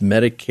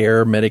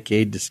Medicare,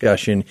 Medicaid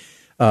discussion,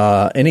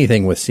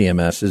 anything with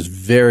CMS is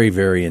very,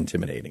 very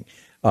intimidating.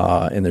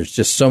 And there's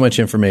just so much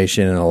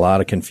information and a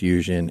lot of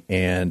confusion.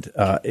 And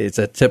it's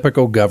a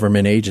typical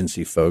government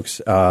agency,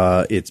 folks.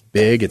 It's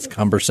big, it's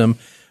cumbersome.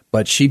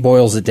 But she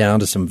boils it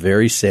down to some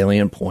very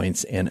salient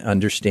points and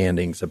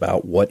understandings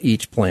about what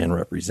each plan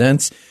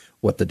represents,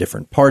 what the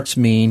different parts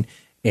mean,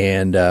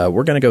 and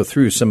we're going to go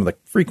through some of the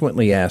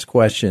frequently asked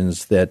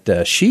questions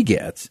that she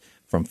gets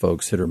from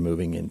folks that are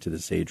moving into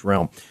this age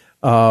realm.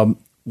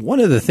 One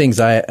of the things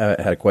I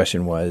had a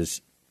question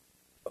was,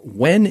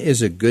 when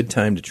is a good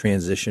time to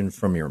transition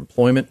from your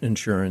employment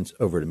insurance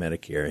over to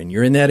Medicare? And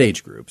you're in that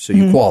age group, so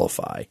you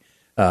qualify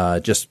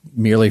just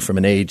merely from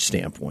an age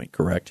standpoint,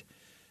 correct?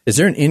 Is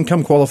there an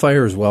income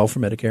qualifier as well for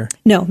Medicare?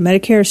 No,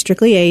 Medicare is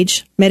strictly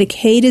age.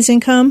 Medicaid is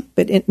income,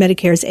 but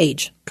Medicare is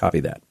age.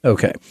 Copy that.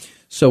 Okay.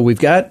 So we've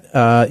got,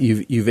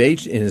 you've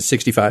aged in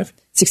 65?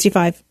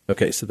 65.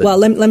 Okay. So well,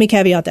 let me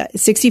caveat that.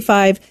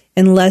 65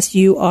 unless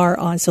you are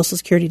on Social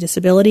Security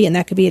disability, and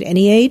that could be at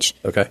any age.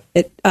 Okay.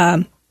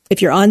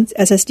 If you're on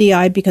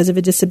SSDI because of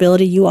a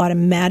disability, you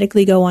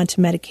automatically go on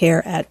to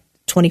Medicare at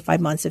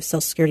 25 months of Social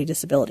Security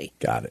disability.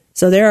 Got it.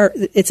 So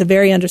it's a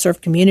very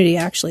underserved community,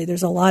 actually.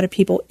 There's a lot of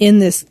people in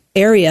this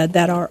area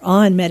that are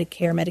on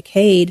Medicare,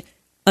 Medicaid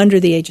under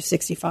the age of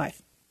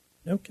 65.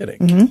 No kidding.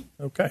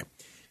 Mm-hmm. Okay.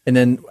 And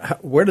then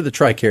where do the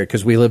TRICARE,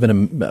 because we live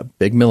in a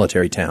big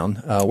military town,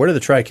 where do the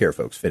TRICARE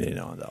folks fit in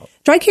on that?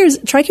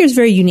 TRICARE is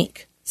very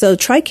unique. So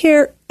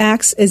TRICARE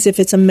acts as if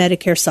it's a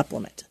Medicare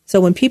supplement. So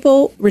when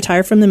people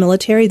retire from the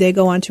military, they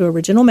go on to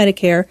Original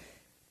Medicare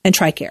and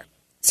TRICARE.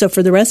 So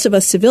for the rest of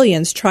us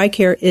civilians,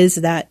 TRICARE is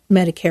that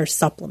Medicare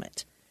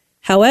supplement.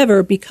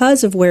 However,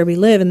 because of where we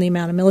live and the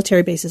amount of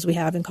military bases we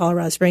have in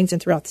Colorado Springs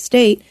and throughout the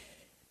state,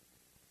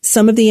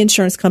 some of the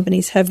insurance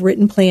companies have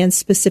written plans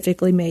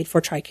specifically made for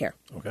TRICARE.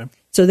 Okay.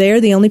 So they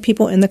are the only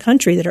people in the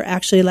country that are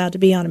actually allowed to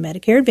be on a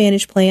Medicare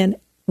Advantage plan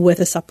with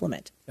a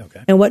supplement.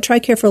 Okay. And what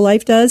TRICARE for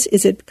Life does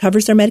is it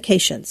covers their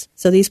medications.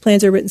 So these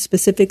plans are written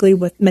specifically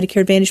with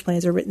Medicare Advantage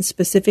plans are written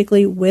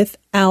specifically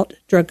without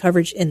drug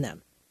coverage in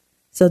them,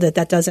 so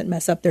that doesn't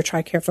mess up their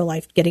TRICARE for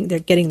Life. They're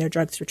getting their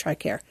drugs through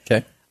TRICARE.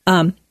 Okay.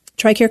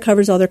 TRICARE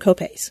covers all their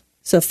copays.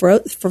 So for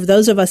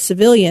those of us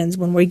civilians,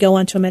 when we go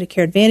onto a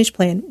Medicare Advantage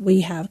plan,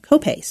 we have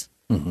copays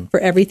for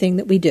everything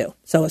that we do.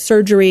 So a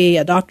surgery,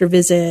 a doctor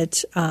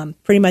visit,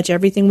 pretty much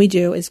everything we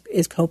do is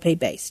copay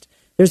based.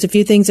 There's a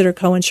few things that are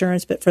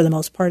coinsurance, but for the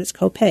most part, it's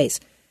copays.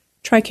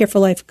 TRICARE for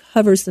Life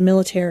covers the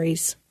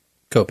military's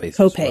copays.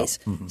 Well.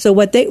 Mm-hmm. So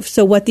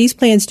what these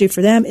plans do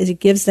for them is it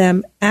gives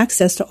them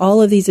access to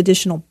all of these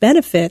additional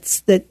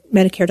benefits that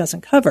Medicare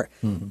doesn't cover.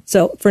 Mm-hmm.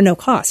 So for no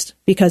cost,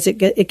 because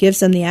it gives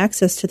them the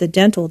access to the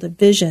dental, the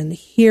vision, the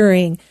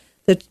hearing,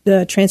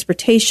 the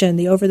transportation,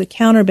 the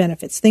over-the-counter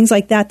benefits, things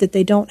like that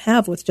they don't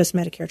have with just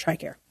Medicare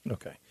TRICARE.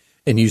 Okay.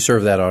 And you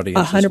serve that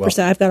audience 100%. as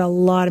well? I've got a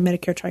lot of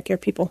Medicare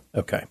TRICARE people.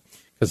 Okay.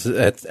 Because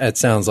that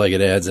sounds like it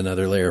adds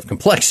another layer of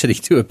complexity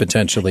to it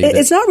potentially.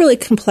 It's not really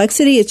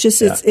complexity. It's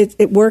just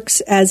it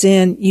works as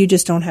in you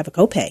just don't have a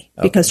copay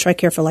because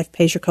TRICARE for Life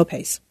pays your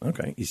copays.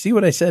 Okay. You see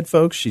what I said,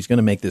 folks? She's going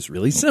to make this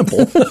really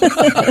simple,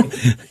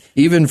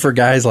 even for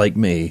guys like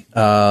me.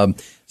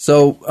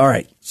 So, all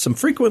right, some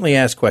frequently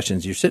asked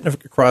questions. You're sitting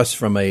across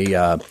from a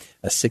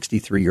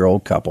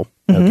 63-year-old couple.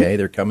 Okay,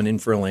 they're coming in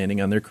for a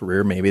landing on their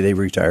career. Maybe they've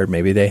retired,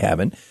 maybe they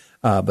haven't.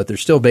 But they're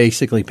still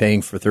basically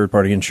paying for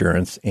third-party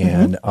insurance,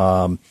 and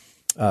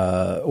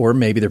or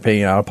maybe they're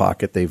paying out of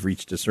pocket. They've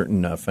reached a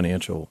certain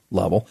financial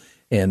level,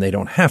 and they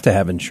don't have to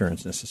have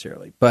insurance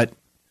necessarily. But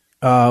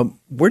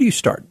where do you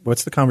start?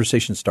 What's the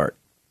conversation start?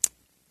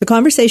 The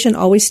conversation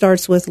always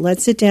starts with,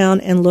 let's sit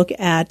down and look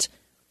at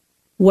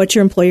what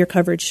your employer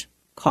coverage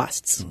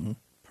costs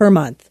per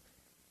month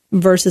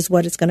versus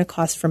what it's going to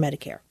cost for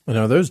Medicare. And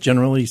are those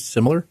generally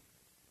similar?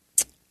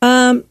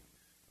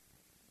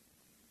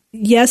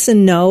 Yes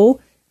and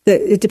no.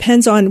 It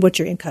depends on what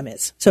your income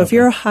is. So if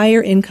you're a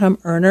higher income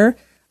earner,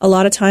 a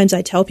lot of times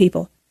I tell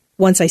people,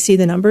 once I see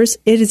the numbers,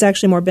 it is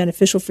actually more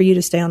beneficial for you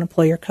to stay on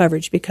employer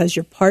coverage because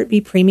your Part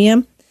B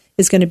premium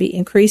is going to be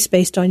increased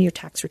based on your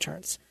tax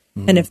returns.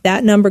 And if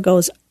that number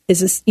of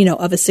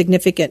a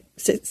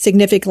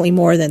significantly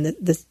more than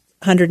the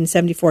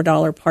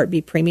 $174 Part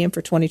B premium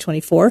for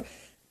 2024,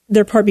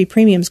 their Part B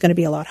premium is going to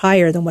be a lot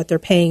higher than what they're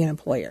paying an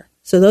employer.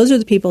 So those are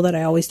the people that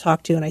I always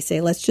talk to, and I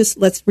say,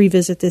 let's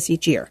revisit this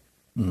each year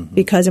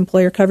because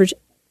employer coverage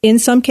in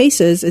some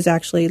cases is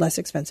actually less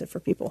expensive for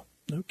people.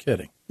 No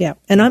kidding. Yeah.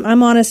 And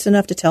I'm honest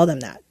enough to tell them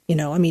that.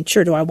 I mean,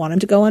 sure, do I want them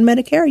to go on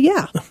Medicare?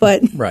 Yeah.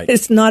 But Right.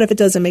 It's not if it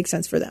doesn't make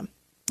sense for them.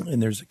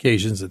 And there's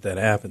occasions that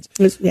happens.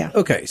 Yeah.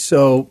 Okay,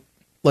 so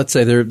let's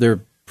say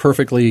they're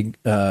perfectly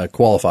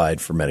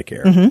qualified for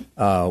Medicare.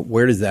 Mm-hmm.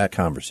 Where does that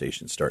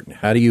conversation start? And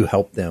how do you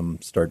help them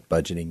start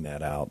budgeting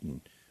that out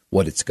and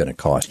what it's going to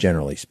cost,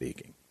 generally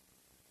speaking?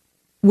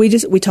 We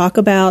talk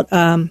about,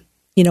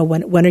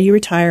 when are you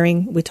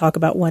retiring? We talk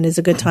about when is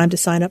a good time to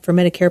sign up for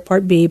Medicare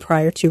Part B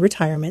prior to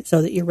retirement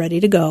so that you're ready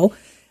to go.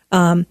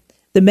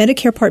 The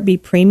Medicare Part B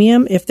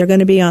premium, if they're going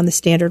to be on the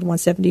standard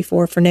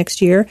 174 for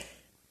next year,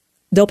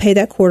 they'll pay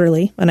that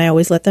quarterly. And I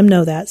always let them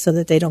know that so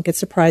that they don't get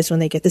surprised when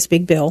they get this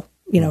big bill,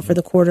 for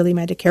the quarterly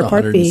Medicare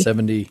Part B.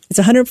 It's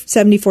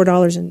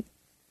 $174, and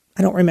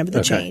I don't remember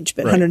the change,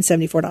 but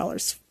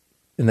 $174.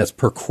 And that's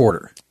per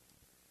quarter?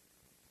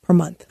 Per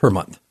month. Per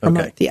month. Per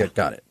month, yeah.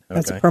 Got it. Okay.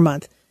 That's per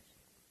month.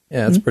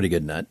 Yeah, that's a pretty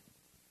good nut.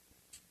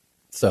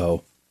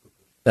 So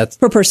that's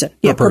per person.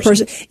 Yeah, per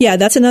person. Yeah,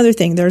 that's another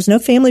thing. There's no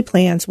family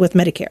plans with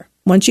Medicare.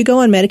 Once you go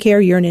on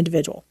Medicare, you're an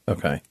individual.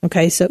 Okay.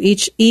 Okay. So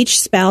each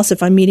spouse,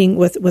 if I'm meeting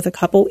with a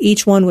couple,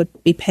 each one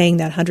would be paying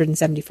that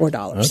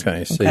 $174.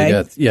 Okay. So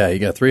you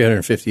got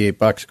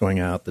 $358 going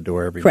out the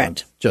door every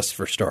month just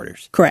for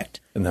starters. Correct.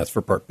 And that's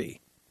for Part B.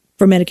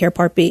 For Medicare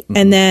Part B. Mm-hmm.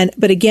 And then,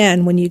 but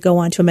again, when you go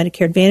on to a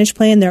Medicare Advantage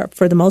plan, there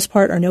for the most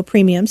part are no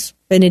premiums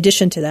in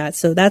addition to that.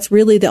 So that's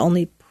really the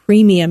only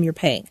premium you're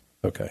paying.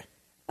 Okay.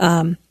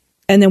 And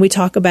then we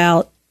talk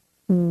about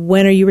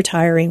when are you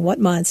retiring, what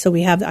month. So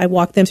I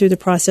walk them through the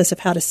process of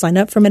how to sign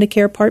up for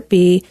Medicare Part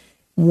B,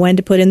 when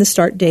to put in the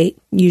start date,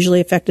 usually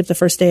effective the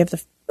first day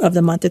of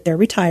the month that they're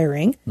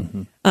retiring.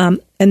 Mm-hmm.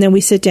 And then we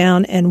sit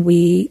down and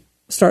we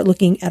start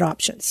looking at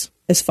options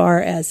as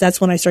far as that's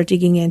when I start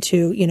digging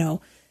into,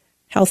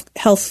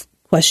 health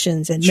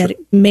questions and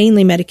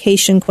mainly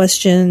medication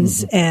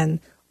questions and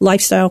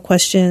lifestyle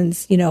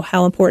questions.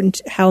 How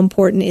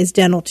important is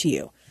dental to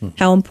you? Mm-hmm.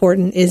 How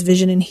important is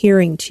vision and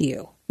hearing to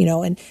you?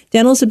 And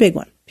dental is a big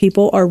one.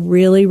 People are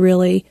really,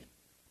 really,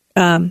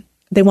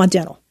 they want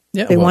dental.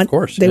 Yeah, of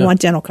course. They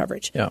want dental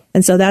coverage. Yeah.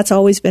 And so that's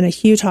always been a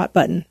huge hot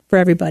button for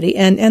everybody.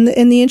 And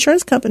the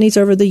insurance companies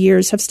over the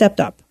years have stepped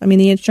up. I mean,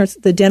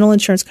 the dental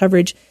insurance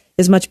coverage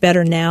is much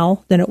better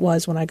now than it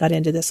was when I got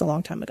into this a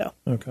long time ago.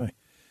 Okay.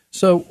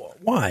 So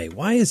why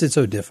is it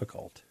so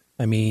difficult?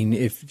 I mean,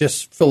 if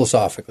just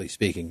philosophically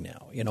speaking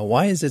now,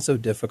 why is it so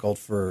difficult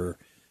for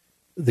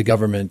the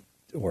government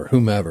or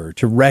whomever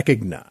to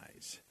recognize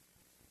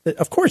that,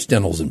 of course,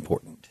 dental is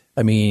important.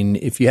 I mean,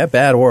 if you have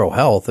bad oral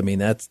health, I mean,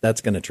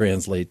 that's going to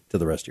translate to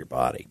the rest of your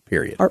body,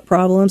 period. Heart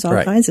problems,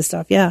 all kinds of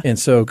stuff, yeah. And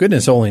so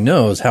goodness only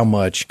knows how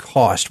much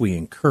cost we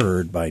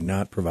incurred by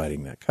not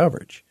providing that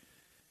coverage.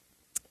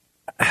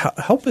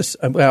 Help us.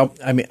 Well,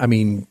 I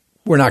mean,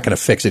 we're not going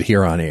to fix it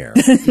here on air,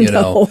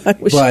 but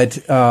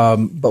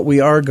we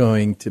are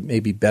going to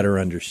maybe better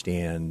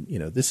understand,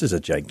 this is a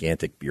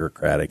gigantic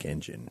bureaucratic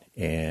engine,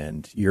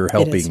 and you're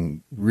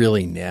helping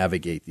really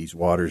navigate these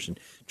waters and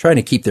trying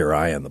to keep their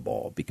eye on the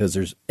ball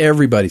because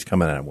everybody's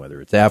coming at them,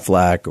 whether it's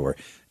Aflac or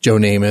Joe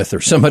Namath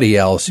or somebody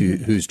else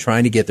who's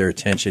trying to get their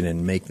attention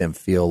and make them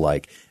feel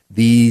like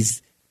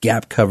these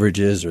gap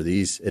coverages or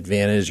these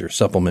advantage or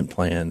supplement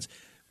plans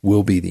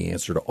will be the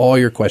answer to all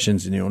your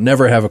questions, and you'll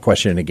never have a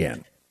question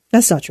again.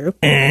 That's not true.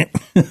 Okay.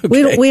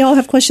 We all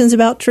have questions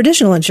about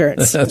traditional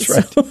insurance. That's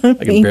right. So, I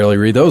can barely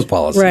read those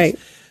policies. Right.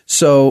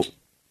 So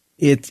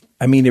it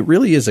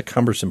really is a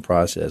cumbersome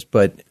process,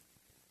 but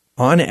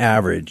on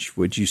average,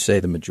 would you say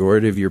the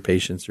majority of your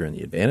patients are in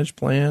the Advantage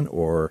plan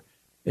or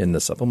in the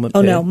supplement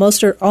plan? Oh,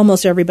 no.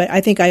 Almost everybody. I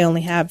think I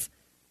only have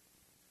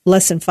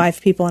less than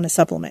 5 people on a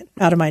supplement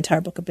out of my entire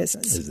book of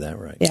business. Is that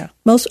right? Yeah.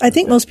 I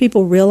think most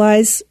people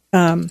realize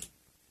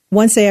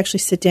once they actually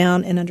sit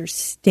down and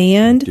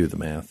understand. Do the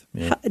math.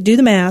 Yeah. Do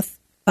the math.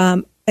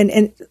 And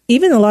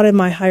even a lot of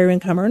my higher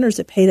income earners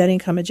that pay that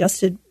income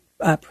adjusted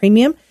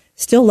premium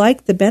still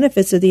like the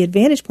benefits of the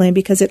Advantage plan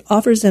because it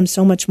offers them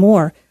so much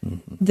more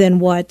than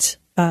what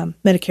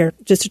Medicare,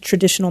 just a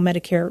traditional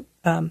Medicare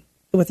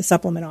with a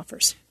supplement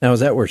offers. Now,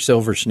 is that where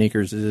Silver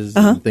Sneakers is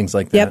and things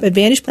like that? Yep.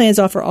 Advantage plans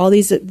offer all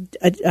these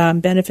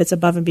benefits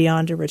above and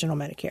beyond original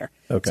Medicare.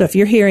 Okay. So if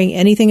you're hearing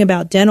anything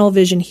about dental,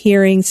 vision,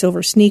 hearing,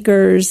 Silver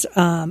Sneakers,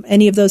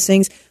 any of those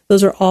things,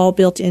 those are all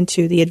built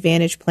into the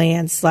Advantage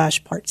plan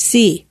 / Part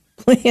C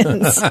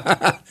plans.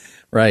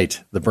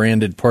 Right. The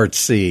branded Part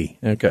C.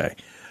 Okay.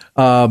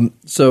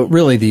 So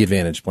really the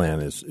Advantage plan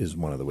is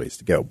one of the ways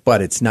to go,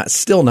 but it's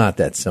still not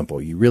that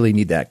simple. You really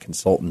need that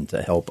consultant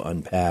to help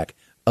unpack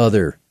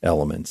other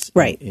elements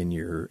in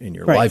your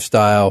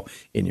lifestyle,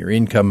 in your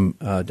income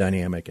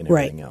dynamic, and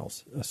everything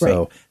else.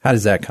 So how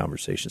does that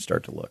conversation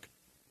start to look?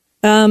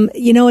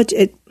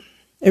 It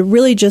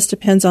really just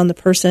depends on the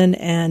person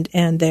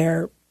and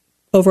their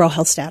overall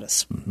health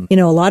status. Mm-hmm.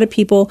 A lot of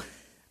people,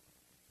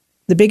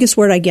 the biggest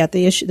word I get,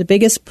 the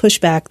biggest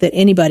pushback that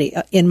anybody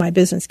in my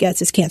business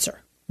gets is cancer.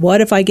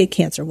 What if I get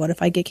cancer? What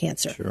if I get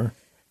cancer? Sure.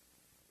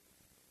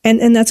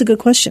 And that's a good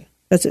question.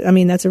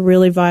 That's a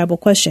really viable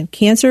question.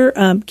 Cancer,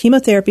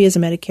 chemotherapy is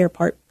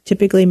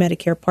typically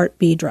Medicare Part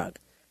B drug.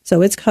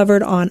 So it's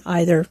covered on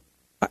either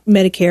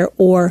Medicare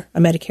or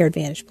a Medicare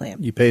Advantage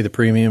plan. You pay the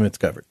premium, it's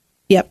covered.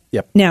 Yep.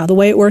 Now, the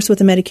way it works with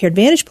the Medicare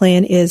Advantage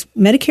plan is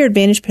Medicare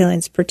Advantage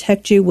plans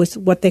protect you with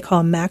what they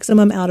call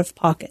maximum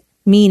out-of-pocket,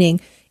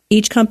 meaning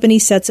each company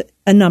sets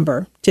a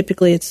number.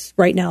 Typically,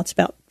 right now it's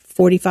about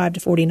 $4,500 to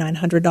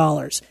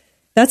 $4,900.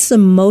 That's the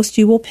most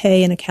you will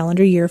pay in a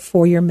calendar year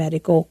for your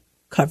medical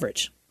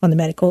coverage on the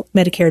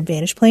Medicare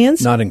Advantage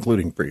plans. Not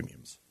including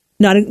premiums.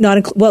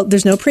 Well,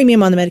 there's no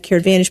premium on the Medicare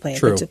Advantage plan.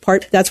 True.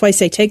 That's why I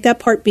say take that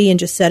Part B and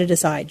just set it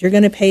aside. You're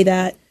going to pay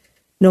that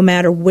no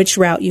matter which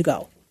route you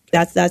go.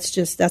 That's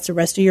the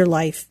rest of your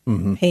life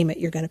payment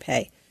you're going to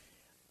pay.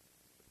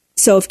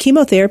 So if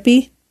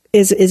chemotherapy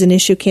is an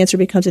issue, cancer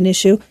becomes an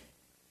issue,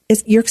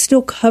 you're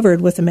still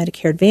covered with a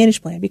Medicare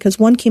Advantage plan because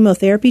one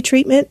chemotherapy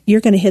treatment,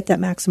 you're going to hit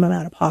that maximum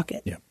out of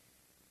pocket. Yeah.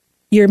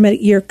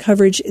 Your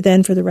coverage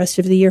then for the rest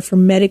of the year for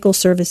medical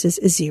services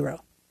is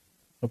zero.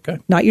 Okay.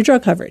 Not your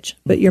drug coverage,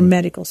 but your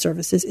medical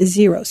services is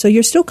zero. So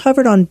you're still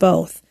covered on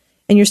both.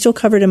 And you're still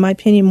covered, in my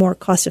opinion, more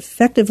cost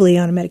effectively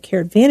on a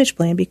Medicare Advantage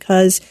plan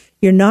because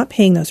you're not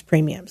paying those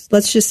premiums.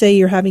 Let's just say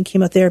you're having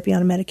chemotherapy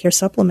on a Medicare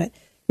supplement.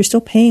 You're still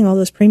paying all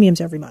those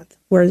premiums every month.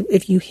 Whereas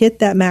if you hit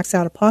that max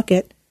out of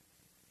pocket,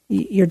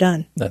 you're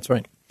done. That's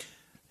right.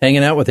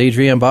 Hanging out with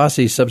AdriAnn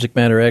Bosse, subject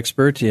matter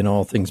expert in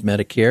all things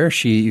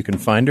Medicare. You can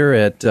find her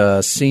at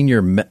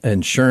Senior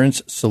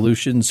Insurance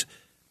Solutions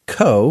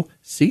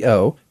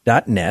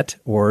Co.net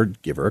or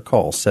give her a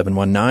call,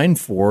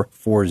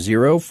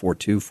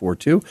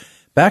 719-440-4242.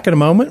 Back in a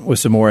moment with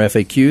some more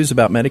FAQs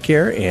about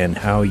Medicare and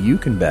how you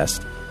can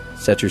best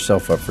set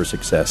yourself up for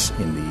success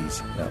in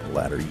these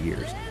latter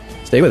years.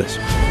 Stay with us.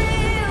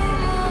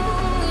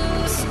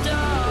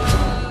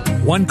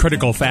 One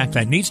critical fact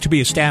that needs to be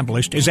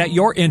established is that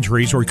your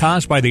injuries were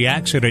caused by the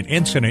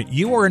incident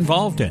you were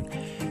involved in.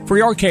 For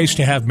your case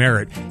to have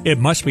merit, it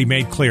must be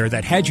made clear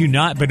that had you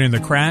not been in the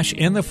crash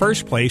in the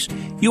first place,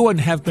 you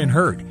wouldn't have been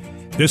hurt.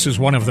 This is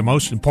one of the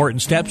most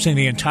important steps in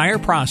the entire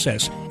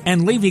process,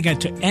 and leaving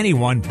it to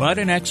anyone but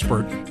an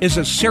expert is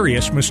a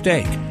serious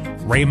mistake.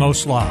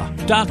 Ramos Law,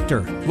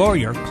 doctor,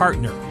 lawyer,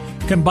 partner,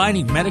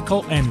 combining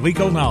medical and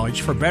legal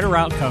knowledge for better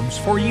outcomes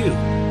for you.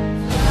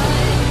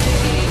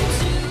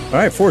 All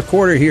right, fourth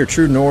quarter here,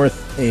 True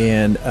North,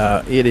 and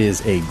it is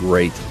a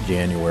great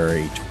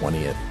January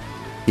 20th.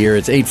 Here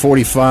it's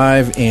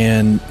 8:45,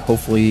 and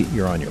hopefully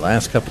you're on your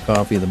last cup of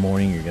coffee of the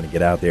morning. You're going to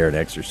get out there and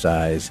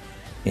exercise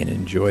and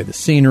enjoy the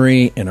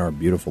scenery and our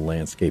beautiful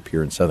landscape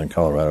here in southern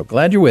Colorado.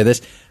 Glad you're with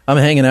us. I'm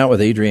hanging out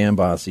with AdriAnn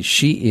Bosse.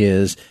 She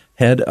is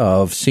head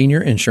of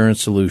Senior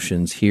Insurance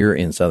Solutions here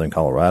in southern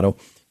Colorado.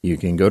 You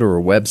can go to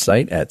her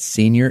website at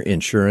Senior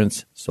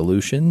Insurance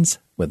Solutions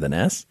with an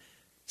S,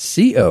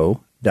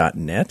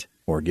 co.net,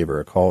 or give her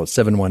a call at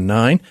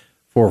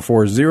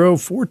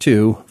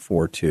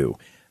 719-440-4242.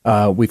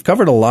 We've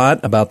covered a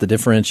lot about the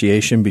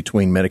differentiation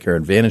between Medicare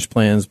Advantage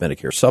plans,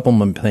 Medicare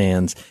supplement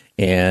plans,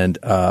 and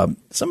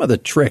some of the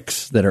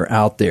tricks that are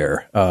out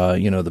there.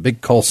 The big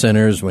call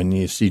centers when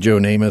you see Joe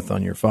Namath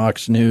on your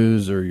Fox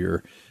News or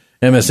your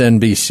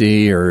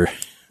MSNBC or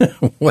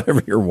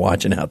whatever you're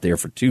watching out there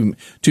for too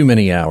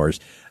many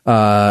hours.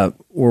 We're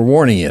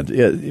warning you.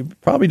 You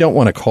probably don't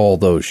want to call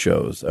those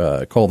shows,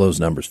 call those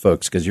numbers,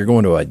 folks, because you're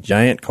going to a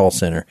giant call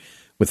center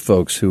with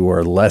folks who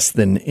are less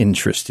than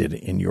interested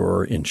in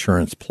your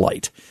insurance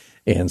plight.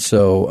 And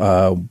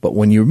so, but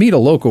when you meet a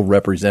local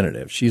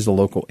representative, she's a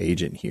local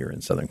agent here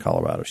in southern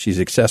Colorado. She's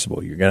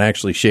accessible. You're going to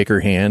actually shake her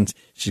hand.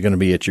 She's going to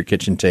be at your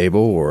kitchen table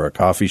or a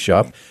coffee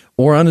shop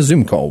or on a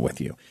Zoom call with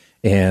you.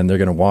 And they're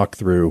going to walk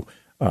through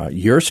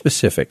your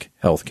specific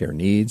healthcare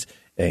needs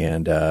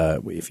and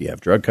if you have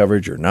drug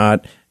coverage or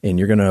not. And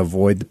you're going to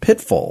avoid the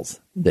pitfalls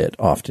that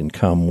often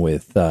come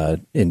with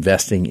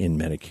investing in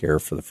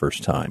Medicare for the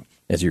first time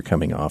as you're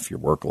coming off your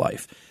work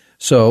life.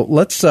 So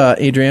let's,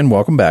 AdriAnn,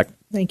 welcome back.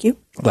 Thank you.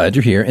 Glad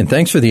you're here. And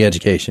thanks for the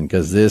education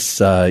because this,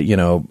 I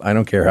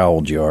don't care how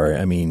old you are.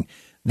 I mean,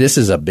 this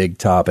is a big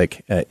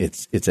topic.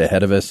 It's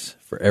ahead of us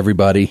for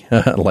everybody.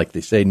 Like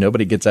they say,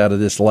 nobody gets out of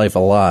this life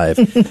alive.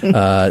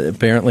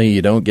 Apparently,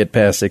 you don't get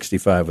past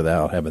 65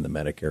 without having the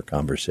Medicare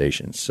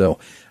conversation. So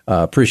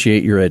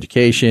appreciate your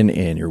education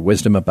and your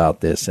wisdom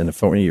about this. And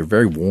you're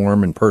very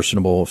warm and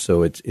personable.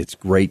 So it's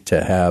great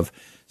to have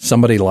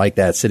somebody like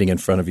that sitting in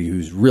front of you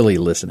who's really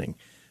listening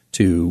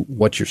to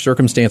what your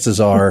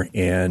circumstances are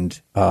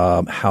and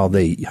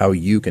how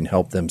you can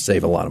help them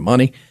save a lot of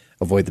money,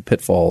 avoid the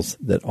pitfalls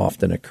that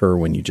often occur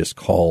when you just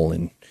call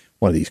in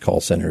one of these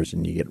call centers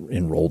and you get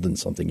enrolled in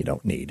something you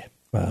don't need.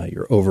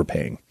 You're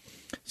overpaying.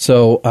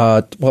 So,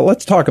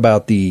 let's talk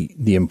about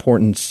the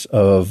importance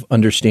of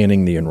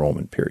understanding the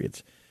enrollment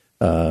periods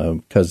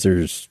because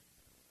there's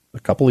a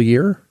couple a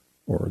year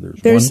or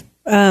there's one.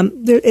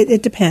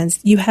 It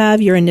depends. You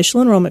have your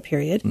initial enrollment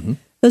period. Mm-hmm.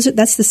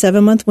 That's the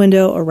 7-month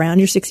window around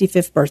your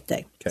 65th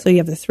birthday. Okay. So you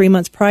have the 3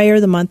 months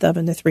prior, the month of,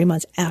 and the 3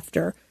 months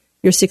after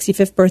your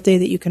 65th birthday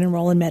that you can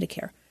enroll in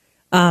Medicare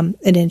and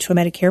into a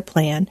Medicare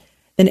plan.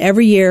 Then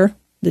every year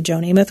the Joe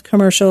Namath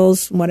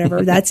commercials,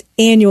 whatever. That's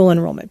annual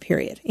enrollment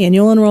period.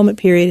 Annual enrollment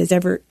period is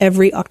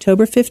every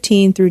October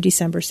 15 through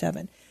December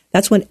 7.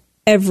 That's when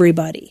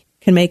everybody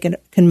can make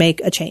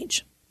a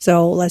change.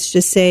 So let's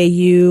just say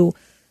you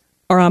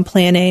are on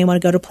Plan A and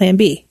want to go to Plan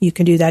B. You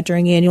can do that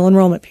during annual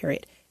enrollment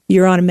period.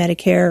 You're on a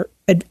Medicare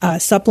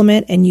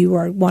supplement and you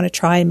want to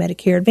try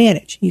Medicare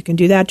Advantage. You can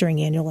do that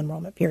during annual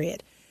enrollment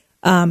period.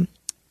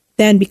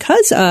 Then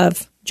because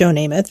of Joe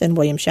Namath and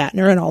William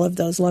Shatner and all of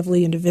those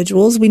lovely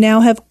individuals, we now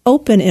have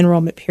open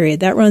enrollment period.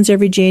 That runs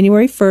every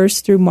January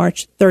 1st through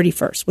March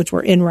 31st, which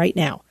we're in right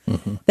now.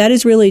 Mm-hmm. That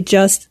is really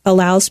just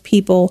allows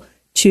people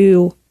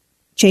to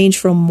change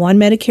from one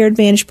Medicare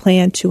Advantage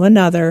plan to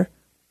another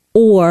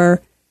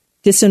or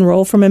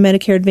disenroll from a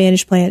Medicare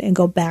Advantage plan and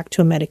go back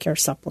to a Medicare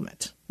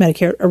supplement,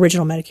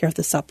 original Medicare with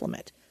the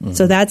supplement. Mm-hmm.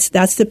 So that's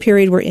the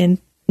period we're in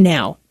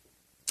now.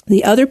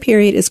 The other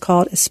period is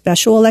called a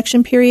special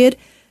election period.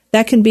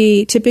 That can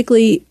be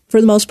typically,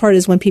 for the most part,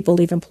 is when people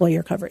leave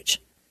employer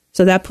coverage.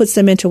 So that puts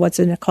them into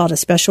what's called a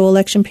special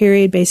election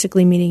period,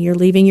 basically meaning you're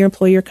leaving your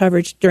employer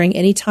coverage during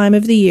any time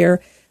of the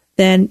year.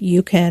 Then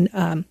you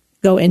can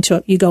go into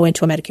a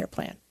Medicare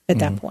plan at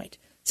that point.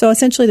 So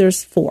essentially,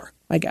 there's four,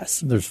 I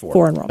guess. There's four.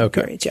 Four enrollment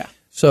periods, yeah.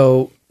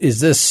 So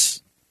is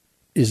this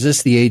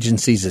the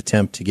agency's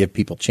attempt to give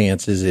people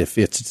chances if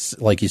it's,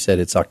 like you said,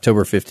 it's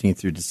October 15th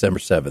through December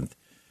 7th?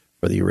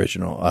 For the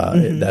original,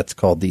 that's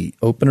called the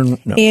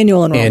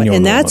annual enrollment,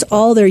 and that's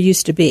all there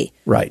used to be.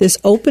 Right. This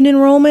open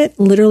enrollment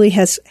literally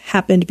has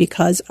happened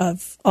because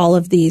of all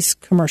of these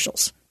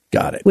commercials.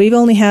 Got it. We've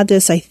only had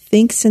this, I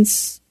think,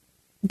 since,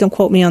 don't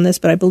quote me on this,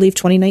 but I believe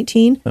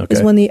 2019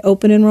 is when the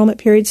open enrollment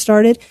period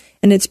started,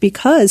 and it's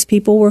because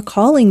people were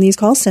calling these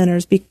call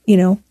centers,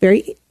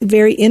 very,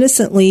 very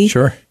innocently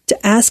to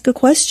ask a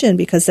question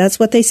because that's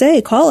what they say.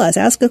 Call us.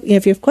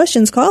 If you have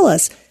questions, call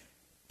us.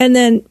 And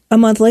then a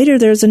month later,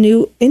 there's a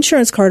new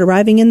insurance card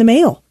arriving in the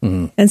mail.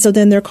 Mm-hmm. And so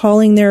then they're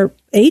calling their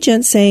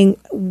agent saying,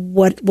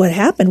 what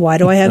happened? Why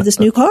do I have this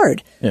new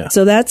card? Yeah.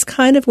 So that's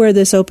kind of where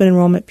this open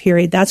enrollment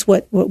period, that's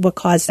what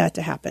caused that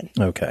to happen.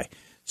 Okay.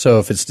 So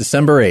if it's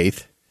December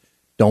 8th,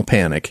 don't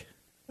panic.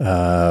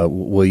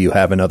 Will you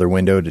have another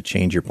window to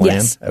change your plan?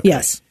 Yes. Okay.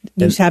 Yes.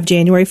 You have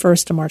January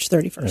 1st to March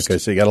 31st. Okay.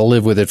 So you got to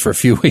live with it for a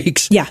few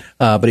weeks. Yeah.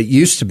 But it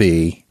used to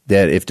be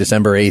that if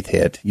December 8th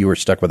hit, you were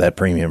stuck with that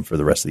premium for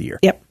the rest of the year.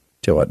 Yep.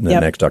 Till what? The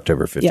next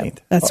October 15th. Yep.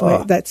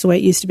 That's the way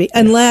it used to be.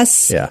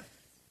 Unless,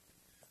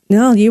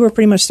 no, you were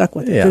pretty much stuck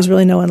with it. Yeah. There's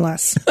really no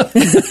unless.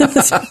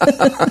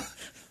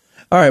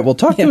 All right. Well,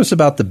 talk to us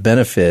about the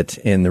benefit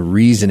and the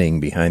reasoning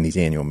behind these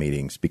annual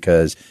meetings,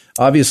 because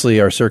obviously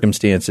our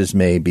circumstances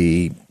may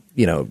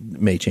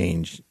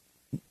change,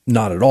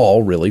 not at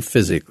all, really,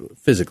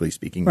 physically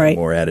speaking, right.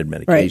 More added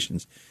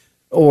medications,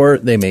 or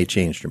they may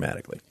change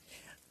dramatically.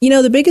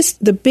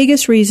 The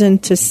biggest reason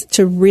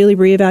to really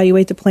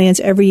reevaluate the plans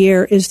every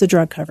year is the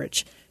drug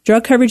coverage.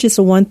 Drug coverage is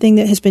the one thing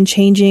that has been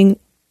changing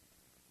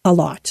a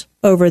lot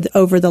over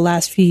the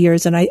last few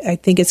years, and I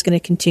think it's going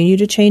to continue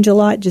to change a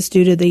lot just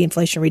due to the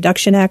Inflation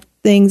Reduction Act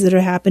things that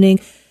are happening.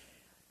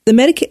 The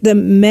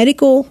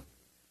medical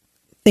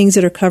things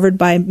that are covered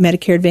by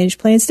Medicare Advantage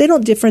plans, they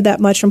don't differ that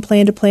much from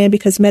plan to plan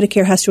because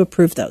Medicare has to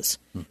approve those,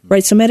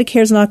 right? So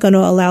Medicare is not going to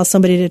allow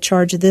somebody to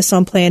charge this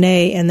on Plan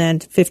A and then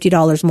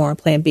 $50 more on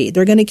Plan B.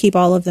 They're going to keep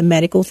all of the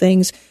medical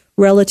things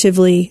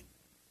relatively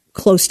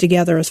close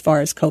together as far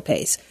as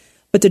copays.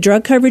 But the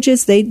drug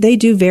coverages, they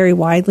do vary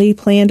widely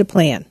plan to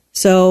plan.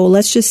 So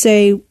let's just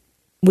say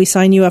we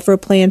sign you up for a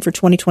plan for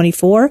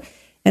 2024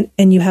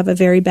 and you have a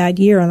very bad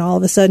year, and all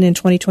of a sudden in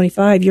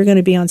 2025, you're going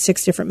to be on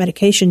 6 different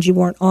medications you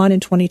weren't on in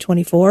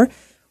 2024.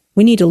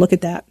 We need to look at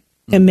that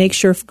and make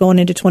sure going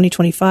into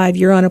 2025,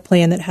 you're on a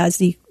plan that has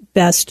the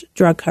best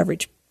drug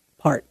coverage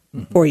part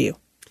for you.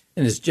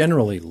 And it's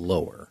generally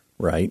lower,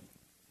 right?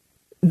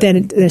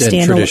 Than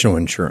traditional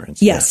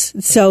insurance. Yes.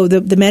 Yeah. So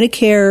the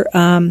Medicare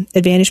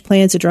Advantage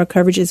plans, the drug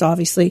coverage is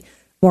obviously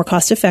more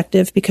cost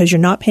effective because you're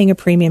not paying a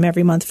premium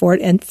every month for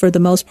it. And for the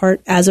most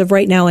part, as of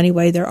right now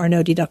anyway, there are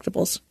no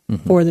deductibles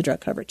for the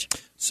drug coverage.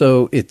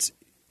 So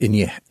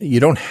you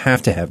don't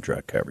have to have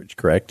drug coverage,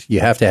 correct? You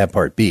have to have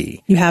Part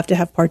B. You have to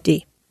have Part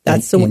D.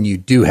 That's and you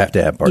do have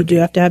to have Part D. You do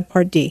have to have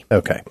Part D.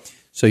 Okay.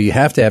 So you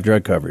have to have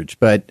drug coverage,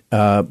 but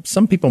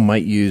some people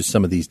might use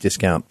some of these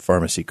discount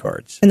pharmacy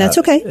cards. And that's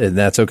okay. And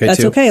that's okay,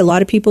 That's too? okay. A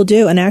lot of people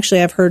do. And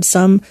actually, I've heard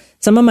some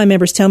of my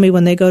members tell me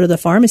when they go to the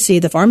pharmacy,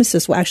 the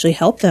pharmacist will actually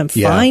help them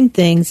find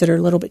things that are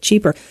a little bit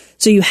cheaper.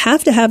 So you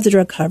have to have the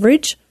drug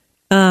coverage,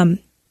 but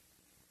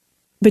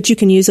you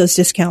can use those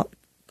discount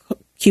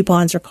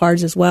coupons or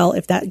cards as well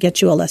if that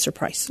gets you a lesser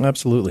price.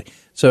 Absolutely.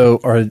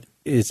 So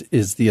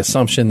is the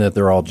assumption that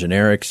they're all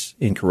generics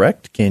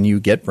incorrect? Can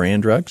you get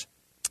brand drugs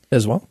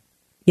as well?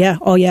 Yeah.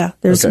 Oh, yeah.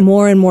 There's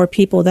more and more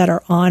people that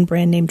are on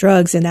brand name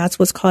drugs, and that's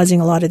what's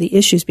causing a lot of the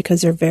issues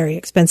because they're very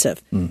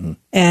expensive. Mm-hmm.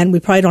 And we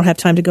probably don't have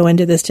time to go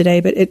into this today,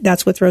 but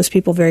that's what throws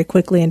people very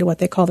quickly into what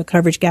they call the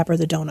coverage gap or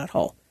the donut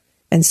hole.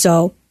 And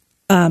so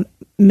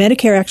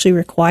Medicare actually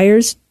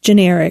requires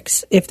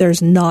generics if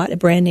there's not a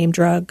brand name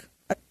drug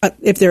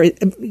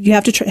you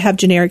have to have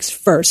generics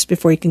first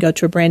before you can go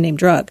to a brand name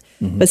drug.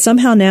 Mm-hmm. But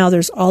somehow now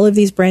there's all of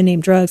these brand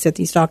name drugs that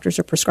these doctors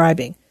are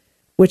prescribing,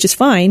 which is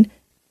fine,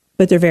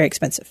 but they're very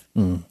expensive.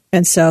 Mm.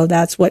 And so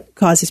that's what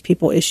causes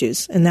people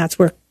issues. And that's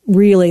where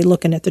really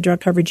looking at the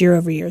drug coverage year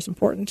over year is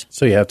important.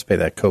 So you have to pay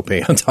that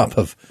copay on top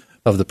of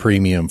the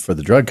premium for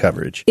the drug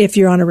coverage. If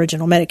you're on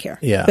original Medicare.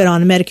 Yeah. But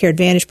on a Medicare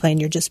Advantage plan,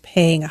 you're just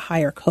paying a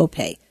higher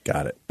copay.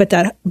 Got it. But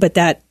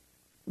that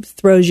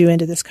throws you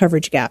into this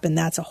coverage gap, and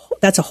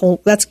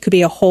that could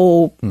be a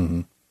whole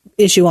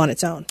issue on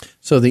its own.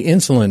 So the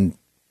insulin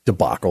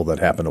debacle that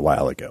happened a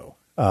while ago,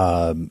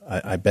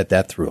 I bet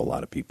that threw a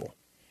lot of people.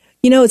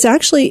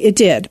 It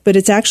did, but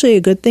it's actually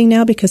a good thing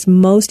now because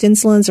most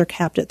insulins are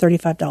capped at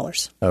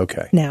 $35.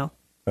 Okay. Now.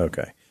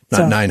 Okay.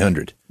 Not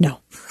 900. No.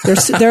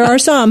 There are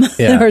some.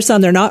 Yeah. There are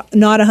some. They're not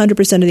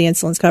 100% of the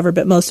insulin's covered,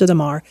 but most of them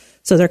are.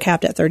 So they're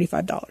capped at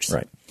 $35.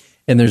 Right.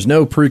 And there's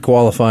no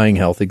pre-qualifying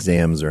health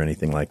exams or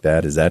anything like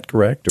that. Is that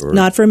correct? Or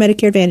not for a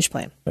Medicare Advantage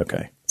plan.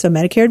 Okay. So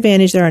Medicare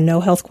Advantage, there are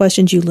no health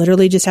questions. You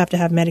literally just have to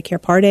have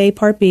Medicare Part A,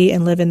 Part B,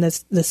 and live in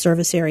the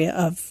service area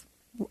of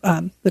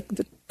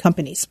the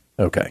companies.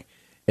 Okay.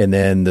 And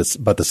then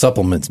but the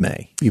supplements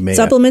may.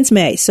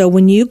 May. So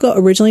when you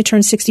originally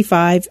turn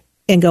 65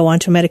 and go on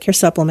to a Medicare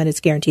supplement,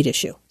 it's guaranteed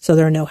issue. So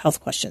there are no health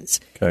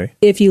questions. Okay.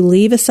 If you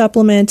leave a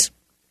supplement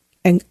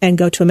and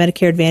go to a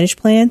Medicare Advantage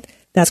plan,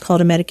 that's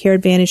called a Medicare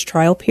Advantage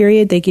trial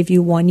period. They give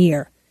you 1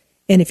 year.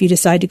 And if you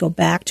decide to go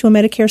back to a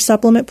Medicare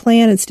supplement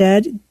plan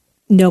instead,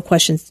 no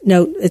questions.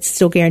 No, it's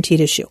still guaranteed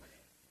issue.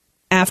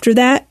 After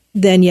that,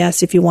 then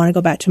yes, if you want to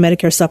go back to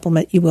Medicare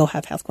supplement, you will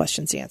have health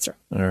questions to answer.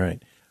 All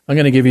right. I'm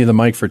going to give you the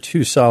mic for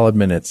 2 solid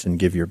minutes and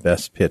give your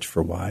best pitch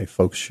for why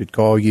folks should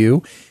call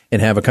you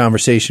and have a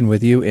conversation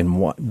with you and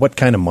what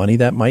kind of money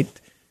that might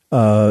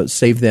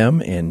save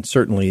them, and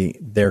certainly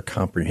their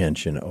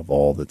comprehension of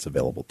all that's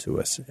available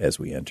to us as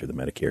we enter the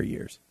Medicare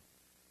years.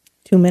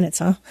 2 minutes,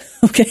 huh?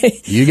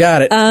 Okay. You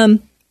got it. I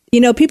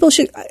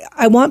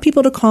want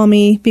people to call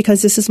me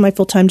because this is my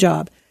full-time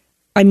job.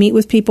 I meet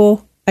with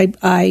people.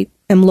 I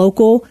am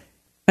local.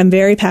 I'm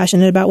very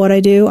passionate about what I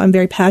do. I'm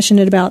very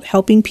passionate about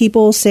helping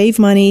people save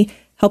money,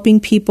 helping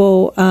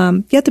people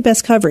get the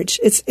best coverage.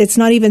 It's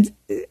not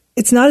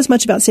as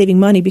much about saving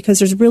money because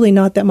there's really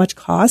not that much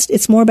cost.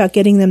 It's more about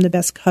getting them the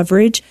best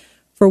coverage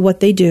for what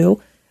they do.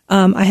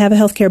 I have a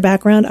healthcare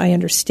background. I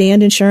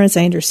understand insurance.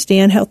 I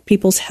understand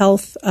people's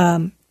health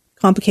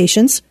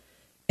complications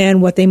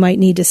and what they might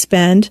need to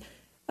spend.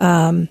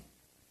 I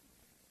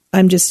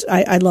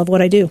love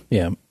what I do.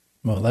 Yeah.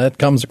 Well, that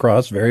comes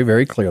across very,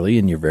 very clearly,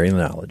 and you're very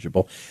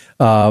knowledgeable.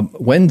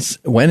 When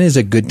is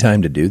a good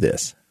time to do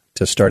this,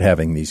 to start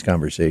having these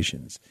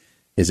conversations?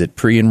 Is it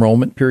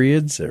pre-enrollment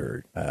periods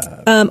or?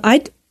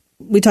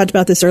 We talked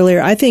about this earlier.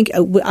 I think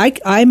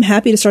I'm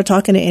happy to start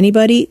talking to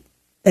anybody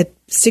at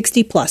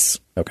 60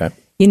 plus. Okay.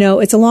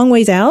 It's a long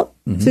ways out,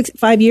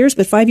 5 years,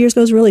 but 5 years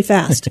goes really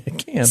fast.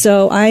 It can.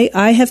 So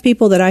I have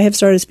people that I have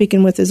started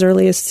speaking with as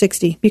early as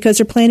 60 because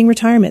they're planning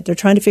retirement. They're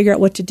trying to figure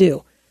out what to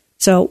do.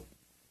 So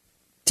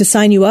to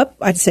sign you up,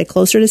 I'd say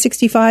closer to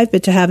 65,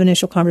 but to have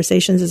initial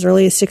conversations as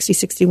early as 60,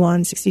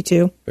 61,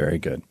 62. Very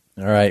good.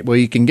 All right. Well,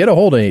 you can get a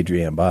hold of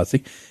AdriAnn Bosse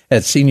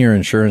at Senior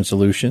Insurance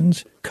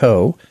Solutions,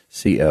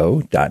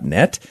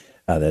 co.net.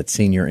 That's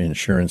Senior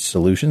Insurance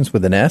Solutions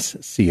with an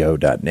S,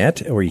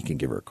 co.net. Or you can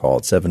give her a call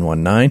at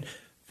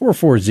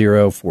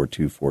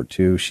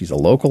 719-440-4242. She's a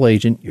local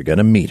agent. You're going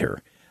to meet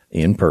her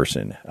in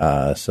person.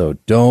 So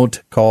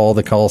don't call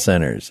the call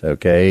centers,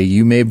 okay?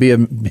 You may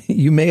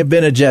have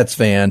been a Jets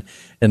fan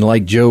and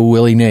like Joe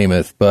Willie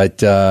Namath,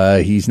 but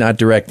he's not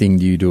directing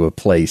you to a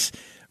place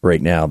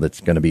right now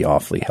that's going to be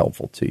awfully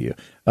helpful to you.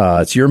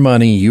 It's your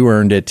money. You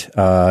earned it.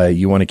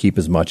 You want to keep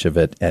as much of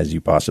it as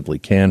you possibly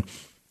can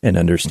and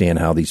understand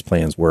how these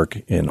plans work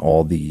and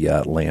all the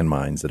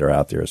landmines that are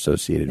out there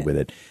associated with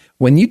it.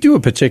 When you do a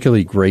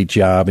particularly great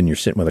job and you're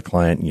sitting with a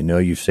client and you know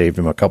you've saved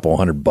them a couple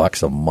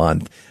 $100 a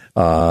month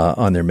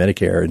on their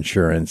Medicare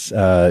insurance,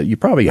 you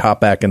probably hop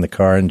back in the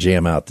car and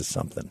jam out to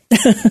something.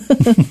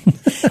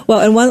 Well,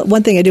 and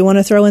one thing I do want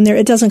to throw in there,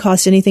 it doesn't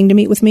cost anything to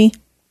meet with me.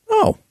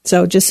 Oh.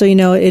 So just so you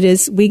know,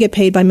 we get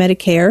paid by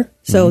Medicare,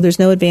 so there's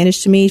no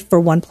advantage to me for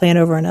one plan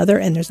over another,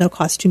 and there's no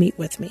cost to meet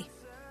with me.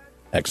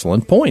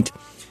 Excellent point.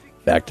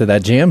 Back to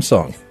that jam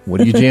song. What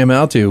do you jam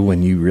out to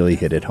when you really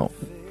hit it home?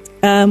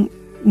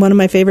 One of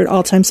my favorite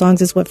all-time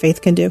songs is What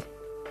Faith Can Do.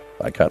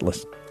 By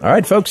Cutlass. All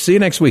right, folks, see you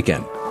next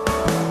weekend. It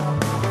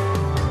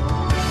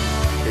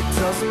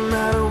doesn't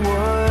matter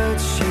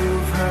what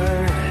you've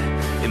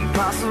heard.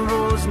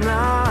 Impossible is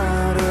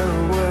not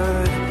a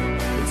word.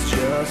 It's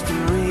just a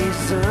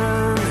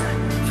reason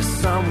for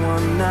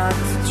someone not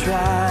to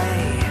try.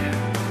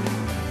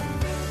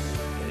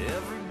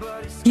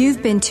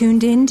 You've been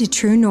tuned in to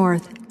True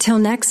North. Till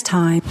next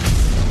time.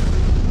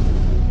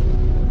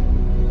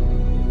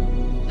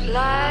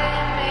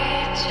 Fly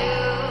me to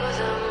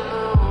the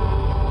moon.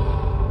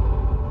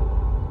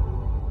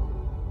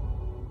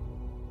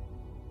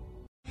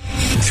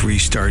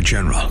 3-star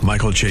general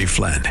Michael J.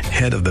 Flynn,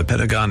 head of the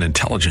Pentagon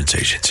Intelligence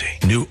Agency,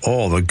 knew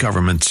all the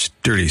government's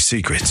dirty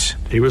secrets.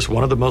 He was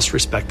one of the most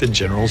respected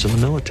generals in the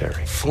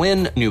military.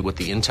 Flynn knew what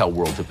the intel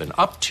world had been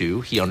up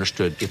to. He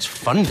understood its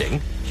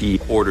funding. He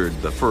ordered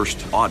the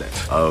first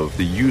audit of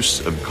the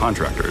use of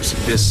contractors.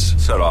 This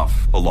set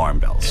off alarm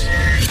bells.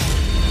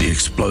 The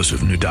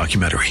explosive new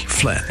documentary,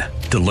 Flynn,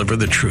 Deliver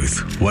the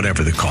Truth,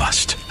 Whatever the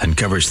Cost,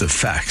 uncovers the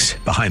facts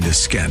behind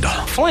this scandal.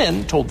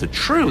 Flynn told the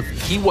truth.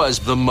 He was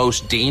the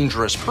most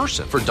dangerous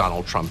person for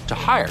Donald Trump to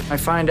hire. I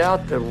find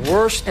out the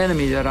worst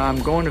enemy that I'm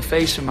going to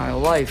face in my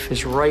life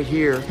is right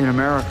here in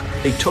America.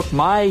 They took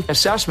my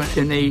assessment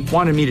and they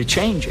wanted me to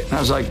change it. And I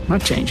was like, I'm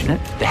not changing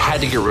it. They had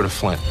to get rid of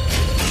Flynn.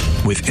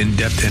 With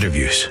in-depth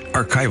interviews,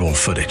 archival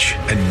footage,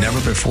 and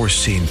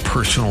never-before-seen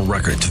personal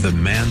records of the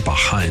man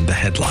behind the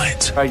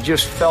headlines. I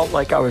just felt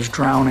like I was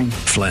drowning.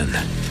 Flynn,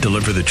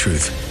 Deliver the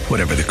Truth,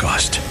 Whatever the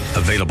Cost.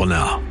 Available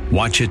now.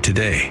 Watch it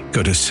today.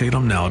 Go to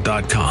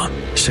salemnow.com.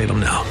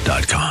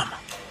 salemnow.com.